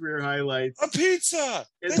broadcast career highlights. A pizza.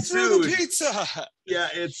 It's threw the pizza. Yeah,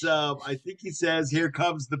 it's I think he says, "Here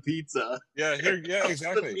comes the pizza." Yeah,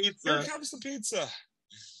 exactly. Here comes the pizza.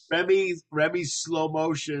 Remy's slow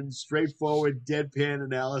motion, straightforward, deadpan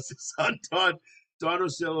analysis on Don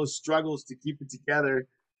Orsillo's struggles to keep it together.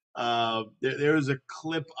 There is a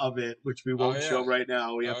clip of it which we won't show right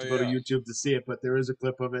now. We have to go to YouTube to see it, but there is a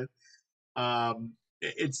clip of it.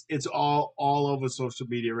 It's all over social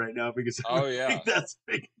media right now because that's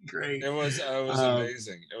great. It was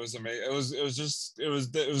amazing. It was amazing.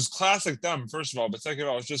 It was classic them, first of all, but second of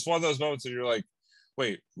all, it's just one of those moments that you're like,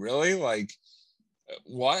 wait, really? Like,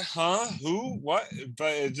 what? Huh? Who? What?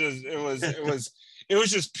 But it was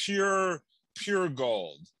just pure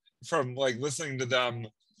gold from like listening to them,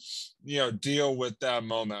 you know, deal with that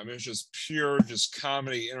moment. I mean, it's just pure, just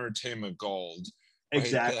comedy, entertainment gold.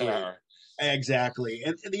 Exactly. Right. Exactly.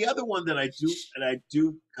 And the other one that I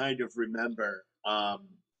do kind of remember,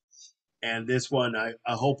 And this one, I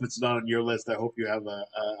hope it's not on your list. I hope you have a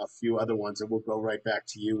few other ones, and we'll go right back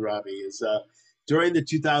to you, Robbie. Is during the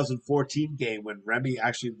 2014 game when Remy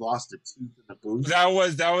actually lost a tooth in the booth. That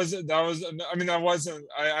was. I mean, that wasn't.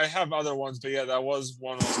 I have other ones, but yeah, that was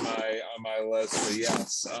one on my list. But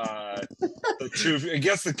yes, the two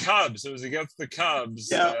against the Cubs. It was against the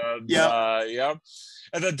Cubs. Yeah. Yep.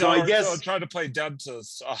 And then So I guess tried to play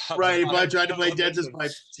dentist. Right, but tried to play dentist by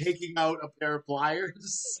taking out a pair of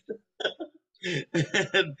pliers.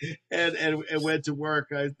 and went to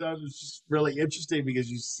work. I thought it was just really interesting because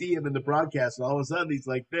you see him in the broadcast, and all of a sudden he's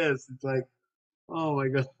like this. It's like, oh my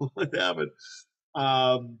god, what happened?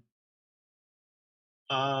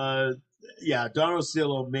 Yeah, Don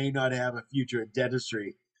Orsillo may not have a future in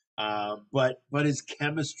dentistry, but his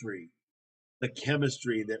chemistry, the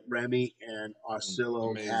chemistry that Remy and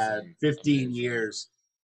Orsillo had 15 years,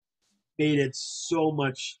 made it so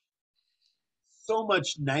much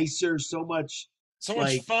nicer, so much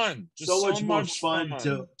fun, just so much more fun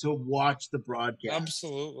to watch the broadcast.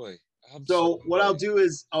 Absolutely. So what I'll do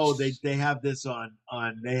is, they have this on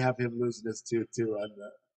they have him losing his tooth too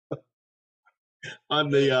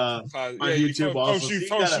on YouTube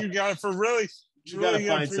also. You got it for really. You gotta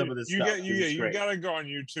find some of this stuff. You gotta go on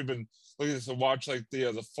YouTube and look at this and watch like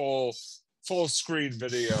the full screen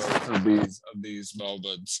video of these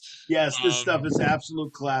moments. Yes, this stuff is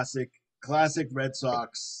absolute classic Red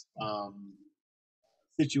Sox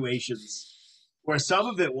situations where some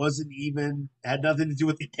of it had nothing to do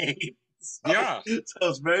with the game. So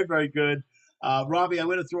it's very, very good. Robbie, I'm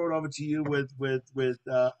going to throw it over to you with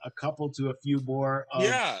a couple to a few more of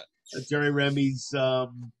Jerry Remy's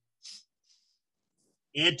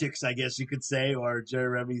antics, I guess you could say, or Jerry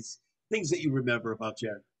Remy's things that you remember about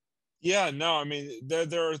Jerry. Yeah, no, I mean,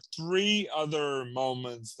 there are three other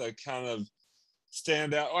moments that kind of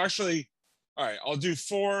stand out. Actually, all right, I'll do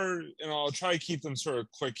four, and I'll try to keep them sort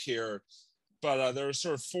of quick here. But there are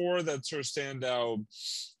sort of four that sort of stand out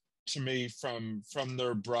to me from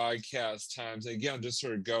their broadcast times. Again, just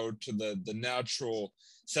sort of go to the natural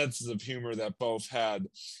senses of humor that both had.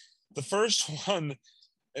 The first one,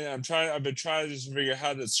 and I've been trying to just figure out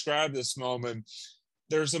how to describe this moment.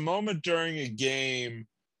 There's a moment during a game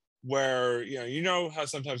where, you know how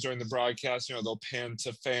sometimes during the broadcast, they'll pan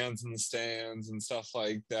to fans in the stands and stuff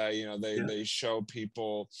like that. They show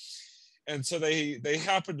people. And so they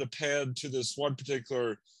happen to pan to this one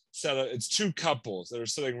particular set of, it's two couples that are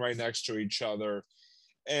sitting right next to each other.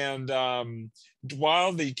 And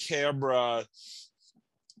while the camera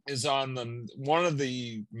is on one of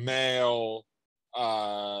the male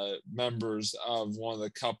members of one of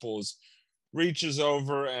the couples reaches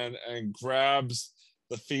over and grabs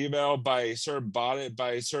the female by sort of body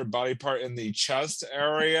part in the chest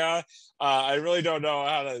area. I really don't know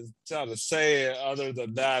how to say it other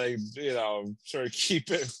than that. Sort of keep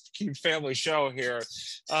family show here.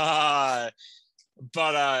 But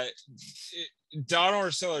Don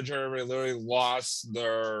Orsillo and Jerry literally lost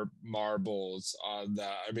their marbles on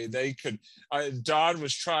that. I mean, Don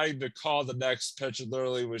was trying to call the next pitch and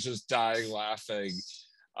literally was just dying laughing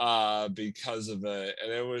because of it.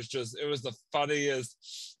 And it was the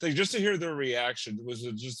funniest thing just to hear their reaction.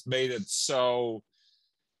 It just made it so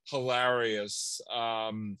hilarious.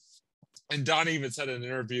 And Don even said in an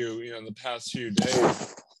interview, in the past few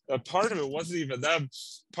days, that part of it wasn't even them.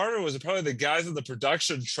 Part of it was probably the guys in the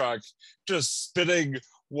production truck just spitting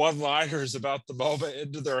one-liners about the moment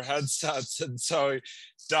into their headsets. And so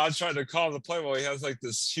Don's trying to call the play while he has like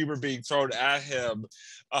this humor being thrown at him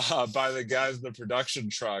by the guys in the production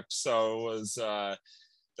truck. So it was that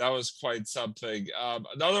was quite something.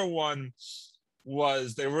 Another one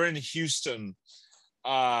was they were in Houston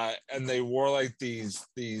and they wore like these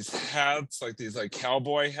hats, like these like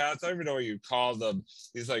cowboy hats. I don't even know what you call them.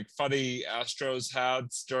 These like funny Astros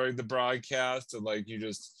hats during the broadcast, and like you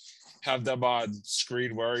just have them on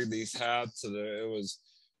screen wearing these hats, and it was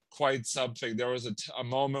quite something. There was a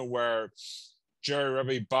moment where Jerry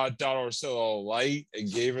Remy bought Don Orsillo a light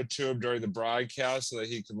and gave it to him during the broadcast so that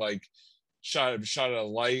he could like shot a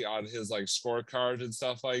light on his like scorecard and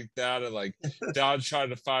stuff like that. And like Don trying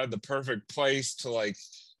to find the perfect place to like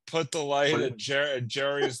put the light, and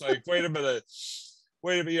Jerry's like, wait a minute,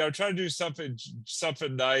 trying to do something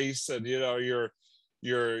nice, and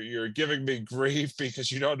you're giving me grief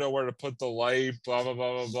because you don't know where to put the light, blah blah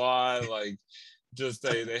blah blah blah. Like just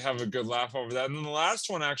they have a good laugh over that. And then the last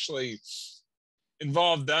one actually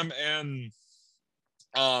involved them and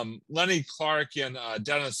Lenny Clark and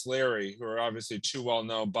Dennis Leary, who are obviously two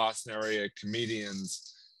well-known Boston area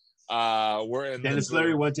comedians. Dennis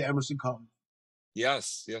Leary went to Emerson College.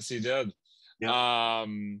 Yes, he did. Yep.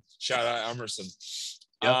 Shout out Emerson.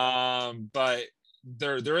 Yep. But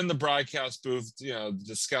they're in the broadcast booth,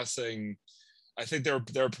 discussing. I think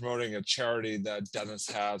they're promoting a charity that Dennis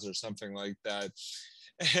has or something like that,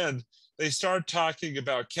 and they start talking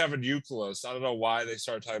about Kevin Youkilis. I don't know why they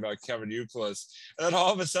started talking about Kevin Youkilis, and then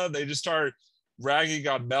all of a sudden they just start ragging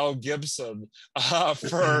on Mel Gibson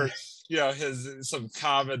for some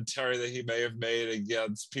commentary that he may have made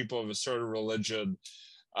against people of a certain religion,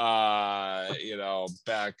 back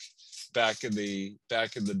in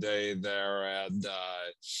the day there, and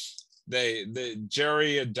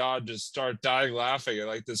Jerry and Don just start dying laughing at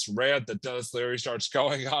like this rant that Dennis Leary starts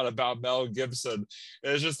going on about Mel Gibson.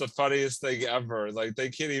 It's just the funniest thing ever. Like they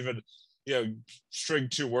can't even string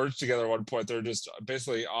two words together at one point. They're just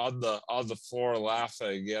basically on the floor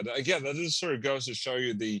laughing. And again, that just sort of goes to show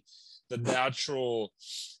you the natural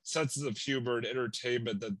senses of humor and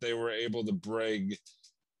entertainment that they were able to bring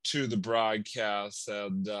to the broadcast.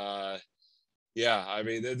 And I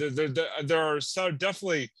mean, there are so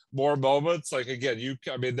definitely more moments. Like again,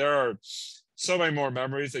 there are so many more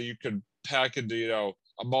memories that you could pack into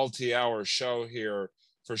a multi-hour show here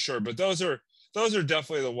for sure. But those are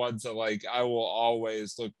definitely the ones that like I will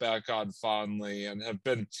always look back on fondly and have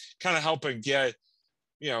been kind of helping get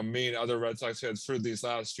me and other Red Sox fans through these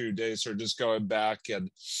last few days, or just going back and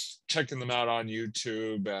checking them out on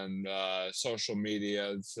YouTube and social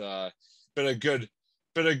media. It's been a good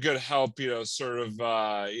help, sort of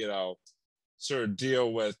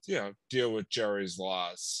deal with Jerry's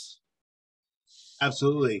loss.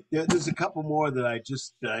 Absolutely. There's a couple more that I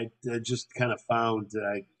just kind of found that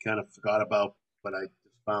I kind of forgot about, but I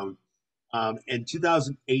just found. In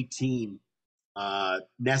 2018,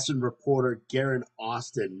 Nesson reporter Garen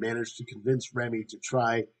Austin managed to convince Remy to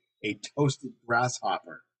try a toasted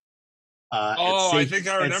grasshopper. I think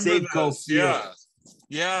I remember this. Yeah.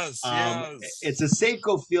 Yes. It's a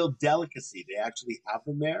Safeco Field delicacy. They actually have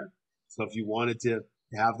them there. So if you wanted to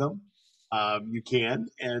have them, you can.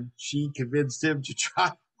 And she convinced him to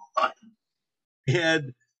try one.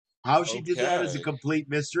 And how she did that is a complete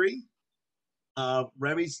mystery.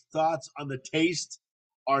 Remy's thoughts on the taste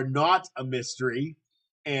are not a mystery.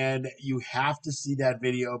 And you have to see that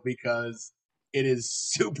video because it is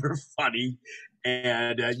super funny.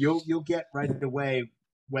 And you'll get right away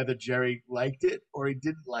whether Jerry liked it or he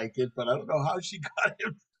didn't like it, but I don't know how she got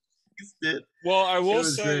him to taste it. Well, I will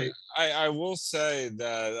say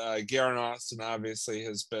that Garen Austin obviously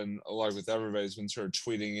has been, along with everybody, has been sort of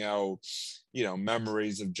tweeting out,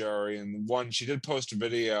 memories of Jerry. And one, she did post a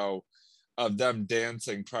video of them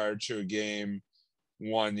dancing prior to a game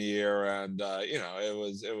one year, and it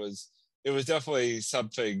was definitely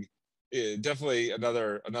something. Definitely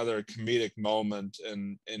another comedic moment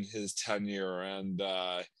in his tenure, and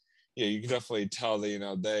you can definitely tell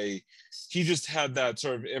that he just had that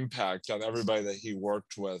sort of impact on everybody that he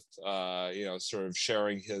worked with, sort of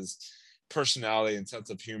sharing his personality and sense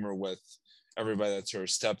of humor with everybody that sort of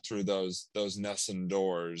stepped through those Nesson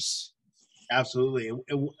doors. Absolutely.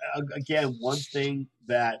 And again, one thing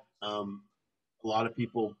that a lot of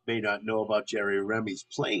people may not know about Jerry Remy's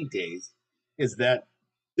playing days is that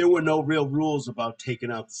there were no real rules about taking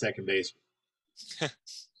out the second baseman.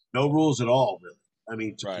 No rules at all, really. I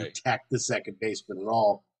mean, to protect the second baseman at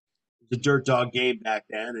all. It was a dirt dog game back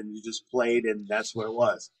then, and you just played, and that's what it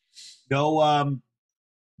was. No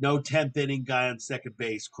 10th inning guy on second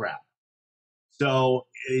base crap. So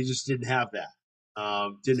they just didn't have that.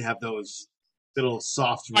 Didn't have those little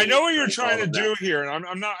soft rules. I know what you're trying to do here, and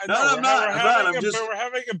I'm not. I'm not. We're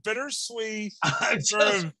having a bittersweet sort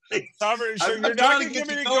of. You're not going to get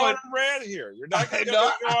me to go on a rant here. You're not going to go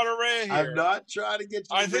on a rant here. I'm not trying to get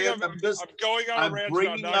you to rant. I'm going on a rant.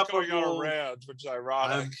 I'm not going on a rant, which is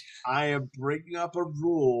ironic. I am bringing up a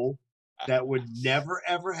rule that would never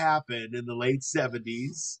ever happen in the late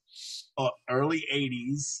 70s. Early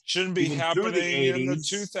 80s. Shouldn't be happening in the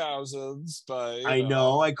 2000s, but I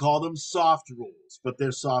know I call them soft rules, but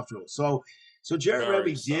they're soft rules. So Jerry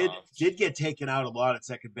Remy did get taken out a lot at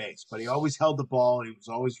second base, but he always held the ball, and he was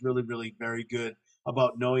always really, really very good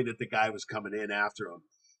about knowing that the guy was coming in after him.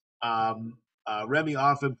 Remy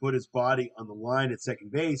often put his body on the line at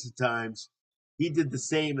second base at times. He did the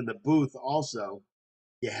same in the booth also.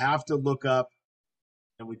 You have to look up,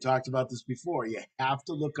 and we talked about this before, you have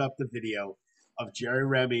to look up the video of Jerry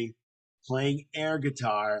Remy playing air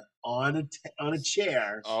guitar on a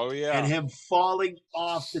chair. Oh, yeah. And him falling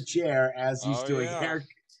off the chair as he's doing air.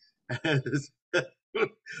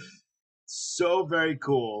 So very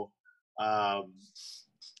cool.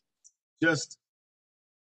 Just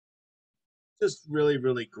really,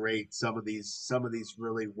 really great. Some of these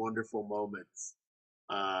really wonderful moments.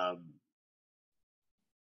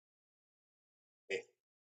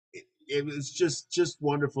 it was just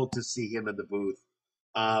wonderful to see him in the booth.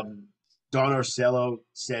 Don Orsello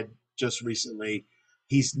said just recently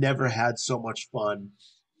he's never had so much fun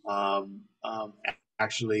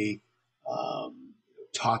actually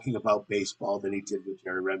talking about baseball than he did with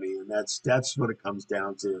Jerry Remy, and that's what it comes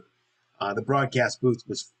down to. The broadcast booth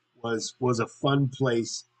was a fun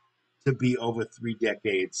place to be over 3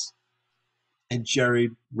 decades, and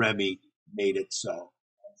Jerry Remy made it so.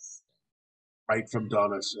 Right from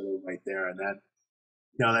Don Orsello right there, and that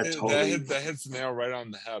totally that hits the nail right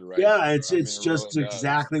on the head, right? Yeah, it's just really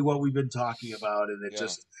exactly what we've been talking about, and it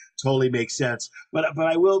just totally makes sense. But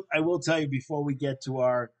I will tell you before we get to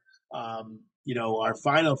our our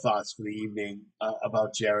final thoughts for the evening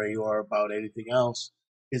about Jerry or about anything else,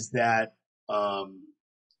 is that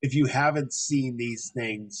if you haven't seen these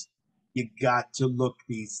things, you got to look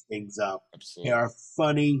these things up. Absolutely. They are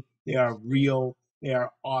funny, they are real, they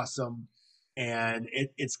are awesome, and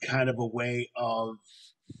it's kind of a way of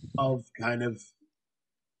kind of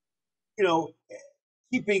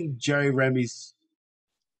keeping Jerry Remy's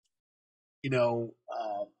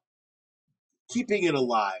keeping it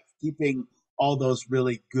alive, keeping all those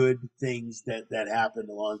really good things that happened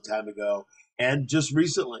a long time ago and just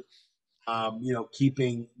recently,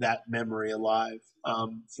 keeping that memory alive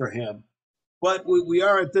for him. But we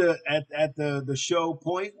are at the show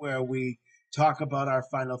point where we talk about our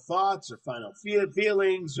final thoughts or final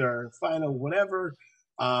feelings or final whatever.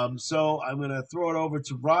 So I'm going to throw it over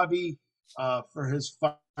to Robbie for his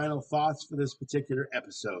final thoughts for this particular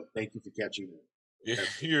episode. Thank you for catching me.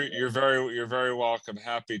 You're very welcome.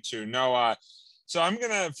 Happy to. No, so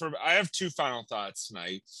I have 2 final thoughts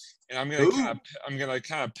tonight, and I'm gonna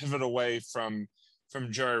kind of pivot away from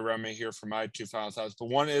Jerry Remy here for my 2 final thoughts. But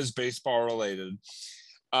one is baseball related,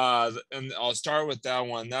 and I'll start with that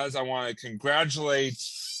one. That is, I want to congratulate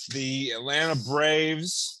the Atlanta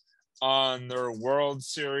Braves on their World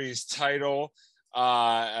Series title.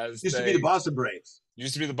 As used to be the Boston Braves.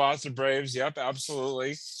 Used to be the Boston Braves. Yep,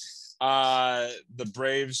 absolutely. The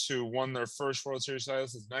Braves, who won their first World Series title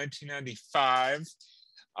since 1995,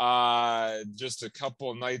 just a couple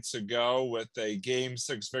of nights ago with a Game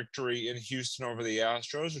 6 victory in Houston over the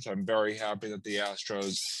Astros, which I'm very happy that the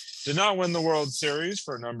Astros did not win the World Series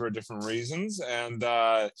for a number of different reasons. And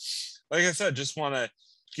like I said, just want to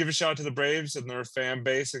give a shout out to the Braves and their fan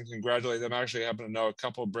base and congratulate them. I actually happen to know a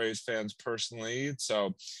couple of Braves fans personally,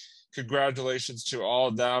 so congratulations to all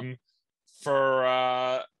of them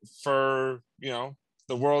for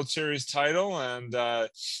the World Series title. And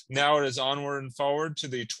now it is onward and forward to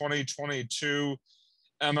the 2022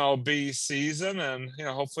 MLB season, and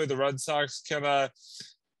hopefully the Red Sox can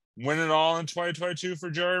win it all in 2022 for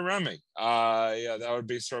Jerry Remy. That would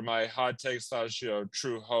be sort of my hot take /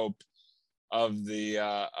 true hope of the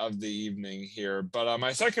evening here. But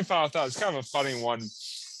my second final thought is kind of a funny one.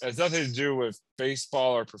 It has nothing to do with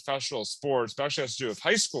baseball or professional sports, but actually has to do with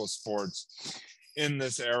high school sports in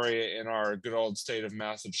this area in our good old state of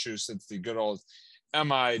Massachusetts, the good old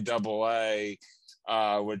MIAA,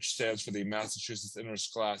 which stands for the Massachusetts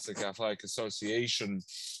Interscholastic Athletic Association.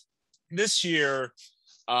 This year,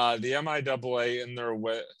 the MIAA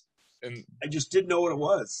I just didn't know what it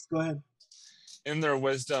was. Go ahead. In their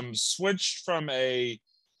wisdom, switched from a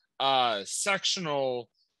sectional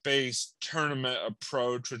based tournament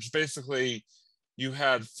approach, which basically you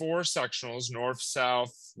had 4 sectionals, north,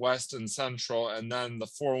 south, west, and central, and then the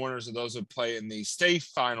 4 winners of those would play in the state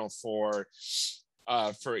final 4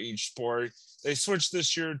 for each sport. They switched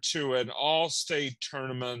this year to an all-state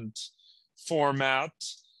tournament format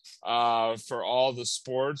for all the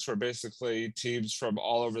sports, where basically teams from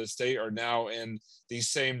all over the state are now in the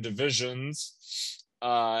same divisions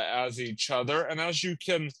as each other. And as you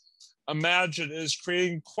can imagine, is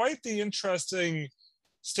creating quite the interesting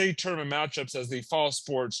state tournament matchups as the fall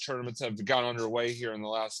sports tournaments have gone underway here in the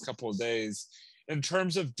last couple of days in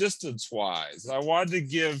terms of distance wise. I wanted to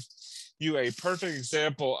give you a perfect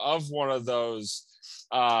example of one of those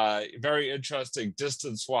very interesting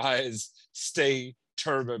distance wise state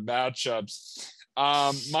tournament matchups.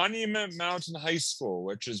 Monument Mountain High School,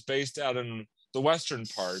 which is based out in the western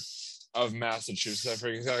part of Massachusetts. I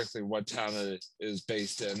forget exactly what town it is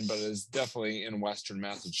based in, but it is definitely in western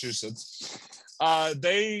Massachusetts.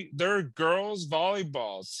 Their girls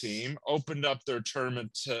volleyball team opened up their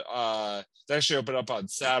tournament to they actually opened up on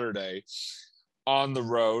Saturday on the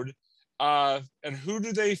road. And who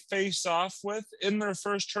do they face off with in their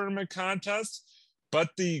first tournament contest? But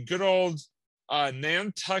the good old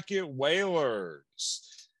Nantucket Whalers.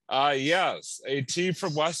 Yes, a team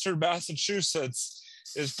from western Massachusetts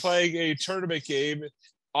is playing a tournament game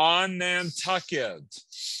on Nantucket,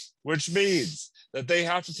 which means that they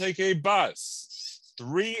have to take a bus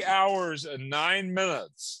 3 hours and 9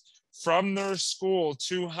 minutes from their school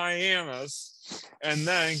to Hyannis, and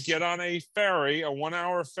then get on a ferry, a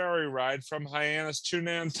 1-hour ferry ride from Hyannis to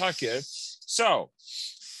Nantucket. So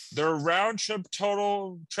their round trip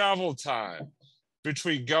total travel time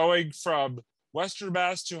between going from Western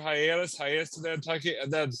Mass to Hyannis, Hyannis to Nantucket,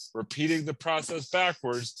 and then repeating the process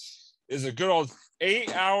backwards is a good old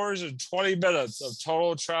 8 hours and 20 minutes of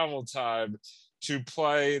total travel time to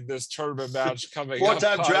play this tournament match coming More up.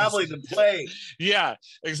 time traveling than playing. Yeah,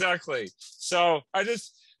 exactly. So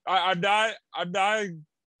I'm not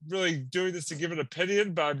really doing this to give an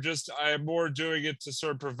opinion, but I'm more doing it to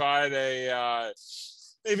sort of provide a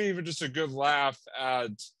maybe even just a good laugh at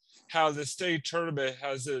how the state tournament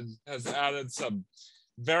has added some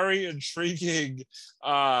very intriguing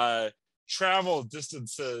travel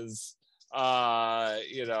distances,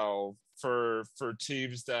 for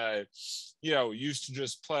teams that, used to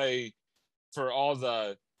just play for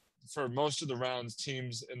most of the rounds,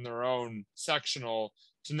 teams in their own sectional,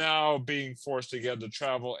 to now being forced again to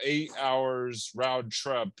travel 8 hours round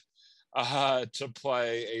trip to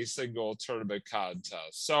play a single tournament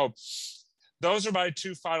contest. So those are my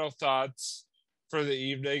two final thoughts for the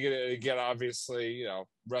evening. And again, obviously,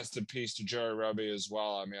 rest in peace to Jerry Remy as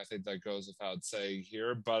well. I mean, I think that goes without saying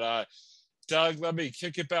here. But Doug, let me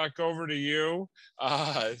kick it back over to you.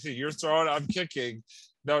 You're throwing, I'm kicking.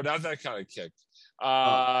 No, not that kind of kick.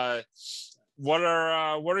 What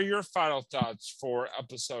are your final thoughts for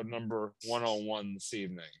episode number 101 this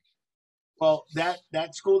evening? Well, that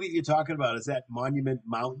school that you're talking about, is that Monument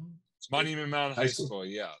Mountain? Monument Mountain High School,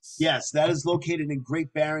 yes. Yes, that is located in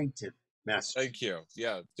Great Barrington, Massachusetts. Thank you.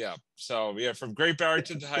 Yeah. So, from Great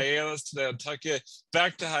Barrington to Hyannis to Nantucket,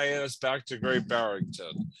 back to Hyannis, back to Great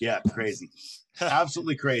Barrington. Yeah, crazy.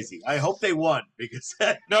 Absolutely crazy. I hope they won, because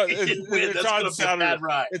it's on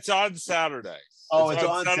Saturday. It's on Saturday. Oh, it's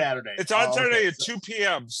on Saturday. It's on Saturday at 2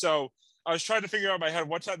 p.m. So I was trying to figure out in my head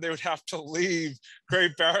what time they would have to leave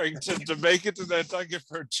Great Barrington to make it to Nantucket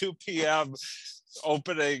for 2 p.m.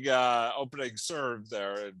 opening serve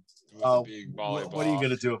there. And being volleyball. What are you going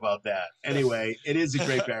to do about that? Anyway, it is in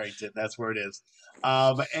Great Barrington. That's where it is.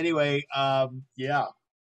 Yeah.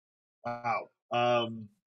 Wow.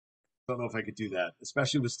 Don't know if I could do that,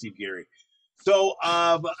 especially with Steve Geary. So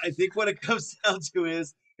I think what it comes down to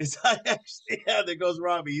is I actually, there goes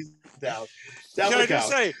Robbie. He's down. Can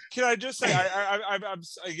I just say,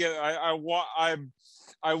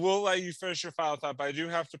 I will let you finish your final thought, but I do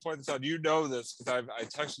have to point this out. You know this because I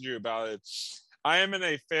texted you about it. I am in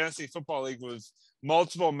a fantasy football league with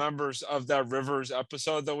multiple members of that Rivers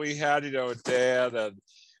episode that we had, Dan and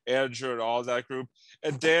Andrew and all that group.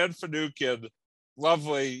 And Dan Finucane,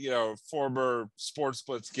 lovely, former Sports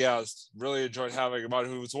Blitz guest, really enjoyed having him on,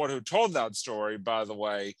 who was the one who told that story, by the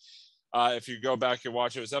way. If you go back and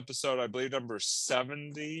watch it, was episode, I believe, number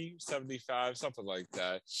 70, 75, something like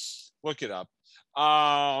that. Look it up.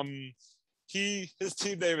 His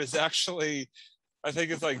team name is actually, I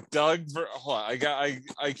think it's like Doug. Hold on,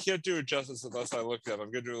 I can't do it justice unless I look it up.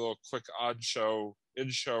 I'm gonna do a little quick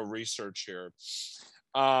in-show research here.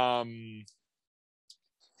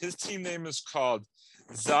 His team name is called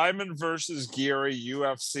Zyman versus Geary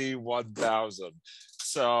UFC 1000.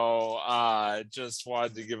 So just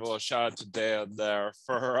wanted to give a little shout out to Dan there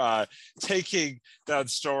for taking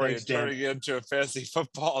that story and turning it into a fantasy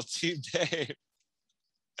football team name.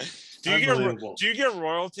 Do you get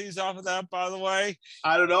royalties off of that, by the way?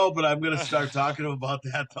 I don't know, but I'm going to start talking to him about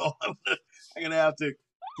that, though. I'm going to have to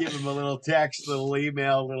give him a little text, little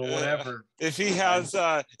email, little whatever. If he has,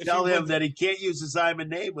 tell him that he can't use his Simon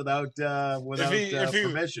name without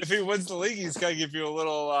permission. If he wins the league, he's got to give you a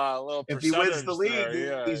little. If he wins the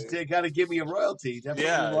league, he's got to give me a royalty.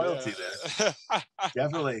 Definitely royalty there.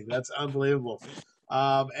 Definitely, that's unbelievable.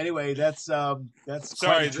 Anyway, that's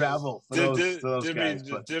sorry travel for those guys.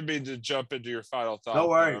 Didn't mean to jump into your final thought. No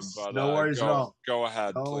worries. No worries at all. Go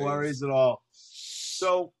ahead. No please. worries at all.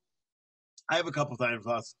 So, I have a couple final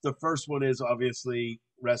thoughts. The first one is obviously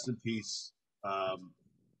rest in peace,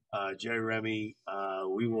 Jerry Remy.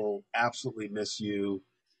 We will absolutely miss you,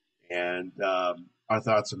 and our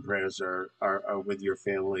thoughts and prayers are with your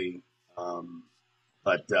family.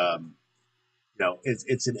 But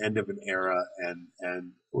it's an end of an era,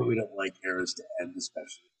 and we don't like eras to end,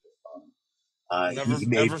 especially.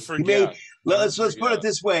 Never forget. Let's put it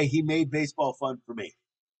this way: he made baseball fun for me.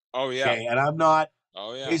 Oh yeah, okay, and I'm not.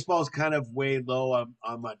 Oh yeah, baseball's kind of way low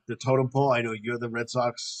on the totem pole. I know you're the Red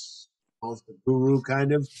Sox guru,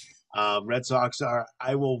 kind of. Red Sox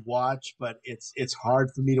I will watch, but it's hard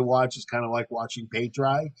for me to watch. It's kind of like watching paint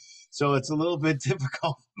dry, so it's a little bit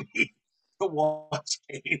difficult for me. to watch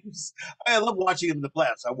games. I love watching them in the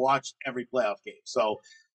playoffs. I watch every playoff game. So,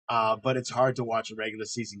 but it's hard to watch a regular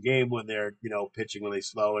season game when they're, pitching really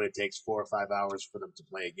slow and it takes 4 or 5 hours for them to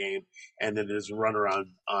play a game. And then there's a run around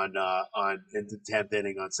on into 10th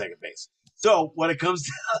inning on second base. So what it comes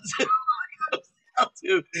down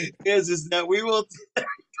to is that we will.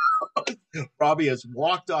 Robbie has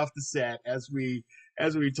walked off the set as we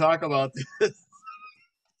talk about this.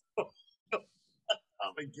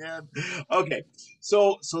 Again. Okay.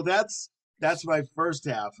 So that's my first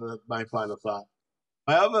half of my final thought.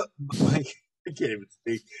 I can't even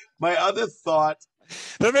speak. My other thought.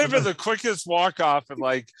 That may have been the quickest walk-off in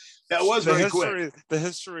that was very quick. The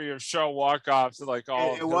history of show walk-offs and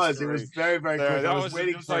all. It was very, very quick. I was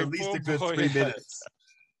waiting for at least a good 3 minutes.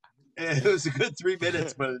 It was a good 3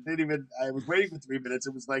 minutes, but it didn't even. I was waiting for 3 minutes.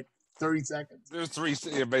 It was like 30 seconds. It was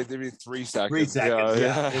maybe 3 seconds. 3 seconds,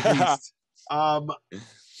 yeah. At least.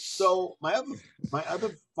 So my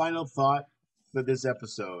other final thought for this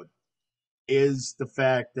episode is the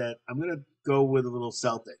fact that I'm going to go with a little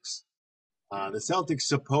Celtics. The Celtics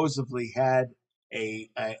supposedly had a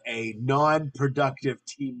non-productive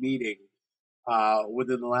team meeting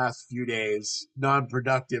within the last few days.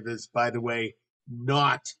 Non-productive is, by the way,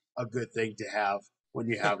 not a good thing to have when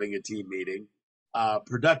you're having a team meeting.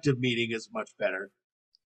 Productive meeting is much better.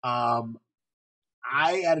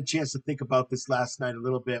 I had a chance to think about this last night a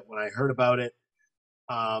little bit when I heard about it.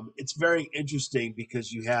 It's very interesting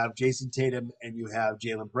because you have Jason Tatum and you have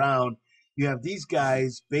Jaylen Brown. You have these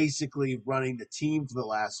guys basically running the team for the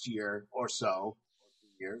last year or so,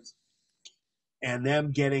 2 years, and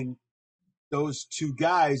them getting those two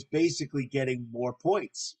guys basically getting more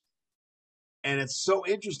points. And it's so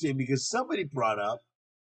interesting because somebody brought up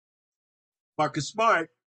Marcus Smart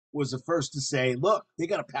was the first to say, look, they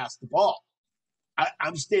got to pass the ball.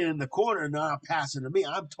 I'm standing in the corner and they're not passing to me.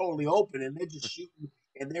 I'm totally open and they're just shooting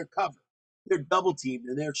and they're covered. They're double teamed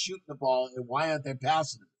and they're shooting the ball. And why aren't they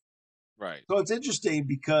passing it? Right. So it's interesting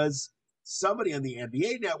because somebody on the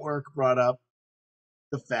NBA network brought up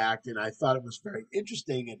the fact, and I thought it was very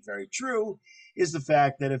interesting and very true, is the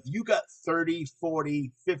fact that if you got 30,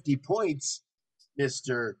 40, 50 points,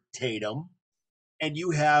 Mr. Tatum, and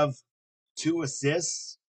you have 2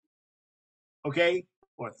 assists, okay,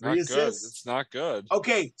 or 3 assists. Good. It's not good.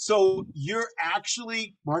 Okay, so you're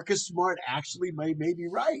actually, Marcus Smart actually may be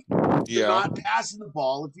right. You're not passing the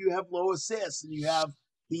ball if you have low assists and you have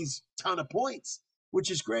these ton of points,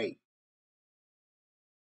 which is great.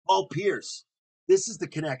 Paul Pierce, this is the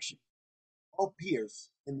connection. Paul Pierce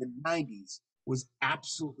in the 90s was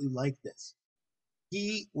absolutely like this.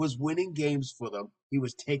 He was winning games for them. He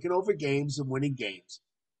was taking over games and winning games,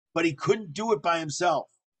 but he couldn't do it by himself.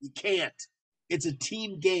 He can't. It's a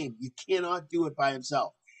team game. You cannot do it by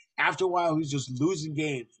himself. After a while, he was just losing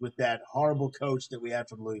games with that horrible coach that we had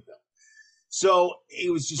from Louisville. So he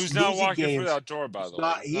was just Who's losing not walking games. through that door, by the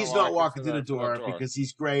way. He's not walking through the door because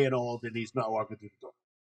he's gray and old, and he's not walking through the door.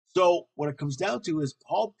 So what it comes down to is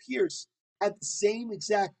Paul Pierce had the same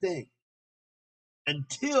exact thing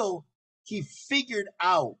until he figured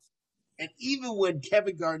out, and even when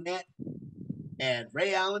Kevin Garnett and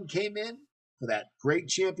Ray Allen came in for that great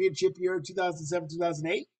championship year in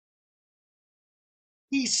 2007-2008,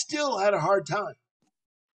 he still had a hard time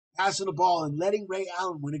passing the ball and letting Ray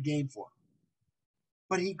Allen win a game for him.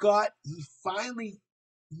 But he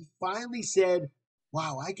finally said,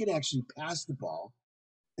 wow, I can actually pass the ball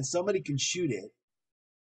and somebody can shoot it.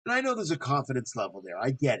 And I know there's a confidence level there.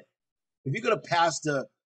 I get it. If you're going to pass to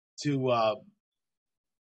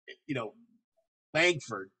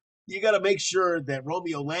Langford, you got to make sure that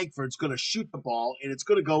Romeo Langford's going to shoot the ball and it's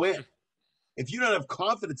going to go in. If you don't have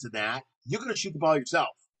confidence in that, you're going to shoot the ball yourself.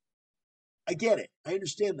 I get it. I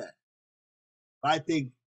understand that. What I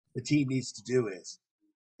think the team needs to do is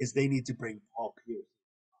they need to bring Paul Pierce.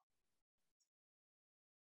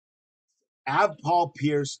 Have Paul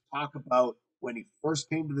Pierce talk about when he first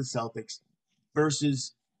came to the Celtics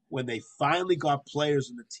versus when they finally got players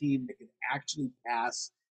on the team that could actually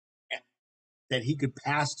pass, that he could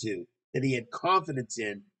pass to, that he had confidence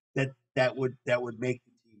in, that would make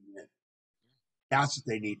the team win. That's what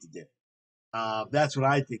they need to do. That's what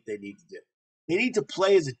I think they need to do. They need to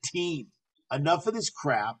play as a team. Enough of this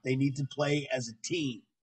crap. They need to play as a team.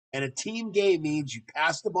 And a team game means you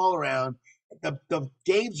pass the ball around. The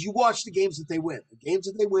games, you watch the games that they win. The games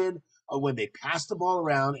that they win are when they pass the ball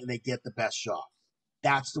around and they get the best shot.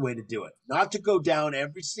 That's the way to do it. Not to go down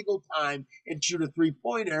every single time and shoot a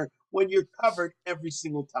three-pointer when you're covered every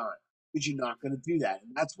single time, because you're not going to do that.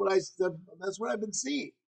 And that's what I've been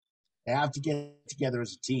seeing. They have to get together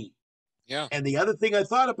as a team. Yeah. And the other thing I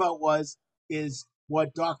thought about is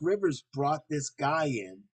what Doc Rivers brought this guy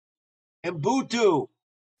in. And Butu.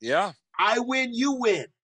 Yeah. I win, you win.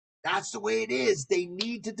 That's the way it is. They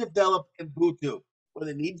need to develop Mbutu, or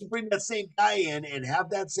they need to bring that same guy in and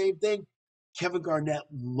have that same thing. Kevin Garnett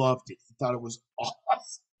loved it. He thought it was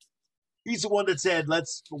awesome. He's the one that said,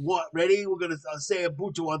 ready? We're going to say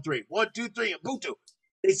Mbutu on 3. 1, 2, 3, Mbutu.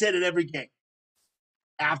 They said it every game.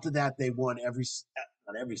 After that, they won not every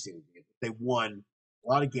single game, but they won a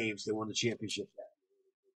lot of games. They won the championship.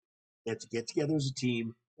 They had to get together as a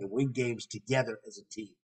team and win games together as a team.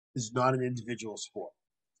 This is not an individual sport.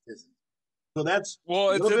 So that's a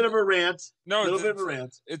little bit of a rant.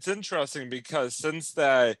 It's interesting because since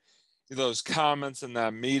those comments in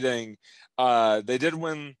that meeting, they did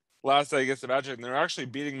win last night against the Magic, and they're actually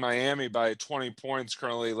beating Miami by 20 points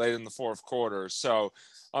currently late in the fourth quarter. So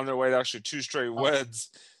on their way to actually 2 straight wins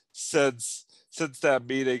since that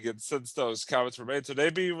meeting and since those comments were made. So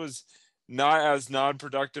maybe it was not as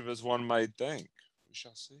non-productive as one might think. We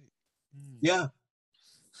shall see. Yeah.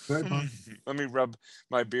 Very fun. Let me rub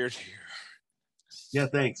my beard here. Yeah,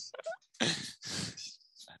 thanks.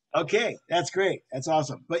 Okay, that's great. That's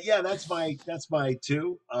awesome. But yeah, that's my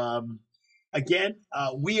 2. Again,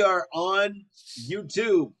 we are on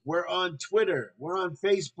YouTube. We're on Twitter. We're on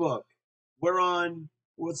Facebook. We're on,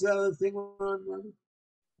 what's the other thing we're on, Remy?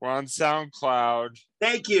 We're on SoundCloud.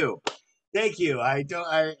 Thank you. I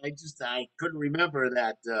couldn't remember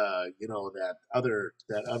that that other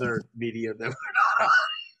medium that we're not on.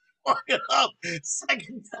 Walking off.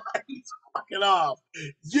 Second time he's walking off.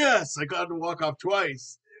 Yes, I got him to walk off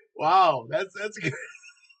twice. Wow, that's good.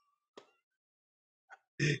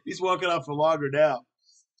 He's walking off for longer now.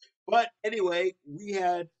 But anyway, we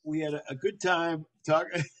had a good time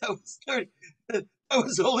talking. That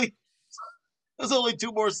was only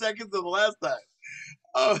 2 more seconds than the last time.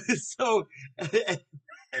 So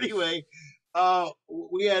anyway,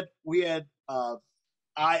 we had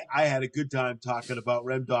I had a good time talking about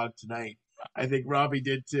RemDawg tonight. I think Robbie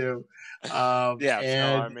did too.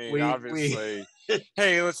 Obviously.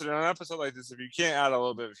 Hey, listen, on an episode like this, if you can't add a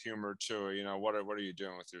little bit of humor to it, what are you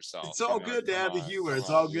doing with yourself? It's all good to add the humor. It's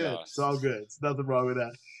all good. Yes. It's all good. It's nothing wrong with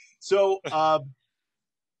that. So,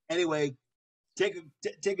 anyway, take a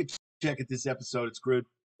check at this episode. It's good.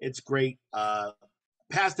 It's great.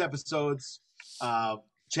 Past episodes,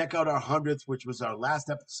 check out our 100th, which was our last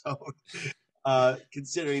episode.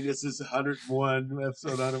 Considering this is 101,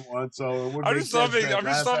 episode 101, so I'm just loving you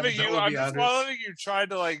trying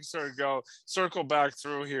to sort of go circle back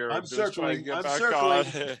through here. I'm circling.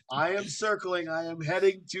 I am circling. I am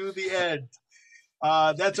heading to the end.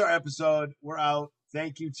 That's our episode. We're out.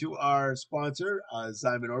 Thank you to our sponsor,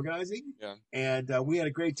 Simon Organizing. Yeah. And we had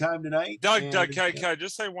a great time tonight. Doug, can I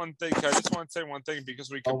just say one thing? I just want to say one thing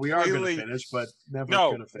because we are going to finish, but never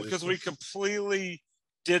going to finish. Because we completely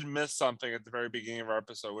did miss something at the very beginning of our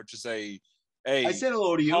episode, which is I said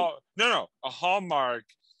hello to you. A hallmark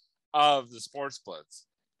of the Sports Blitz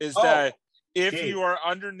is that if you are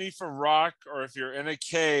underneath a rock or if you're in a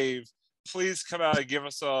cave, please come out and give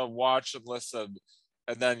us a watch and listen,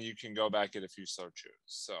 and then you can go back in if you so choose.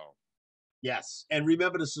 So, yes, and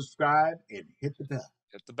remember to subscribe and hit the bell.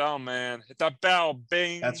 Hit the bell, man. Hit that bell.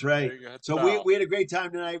 Bing. That's right. So we had a great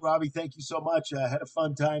time tonight, Robbie. Thank you so much. Had a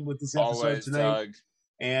fun time with this episode always, tonight. Doug.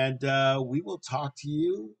 And we will talk to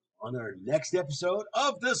you on our next episode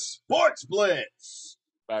of the Sports Blitz.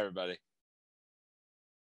 Bye, everybody.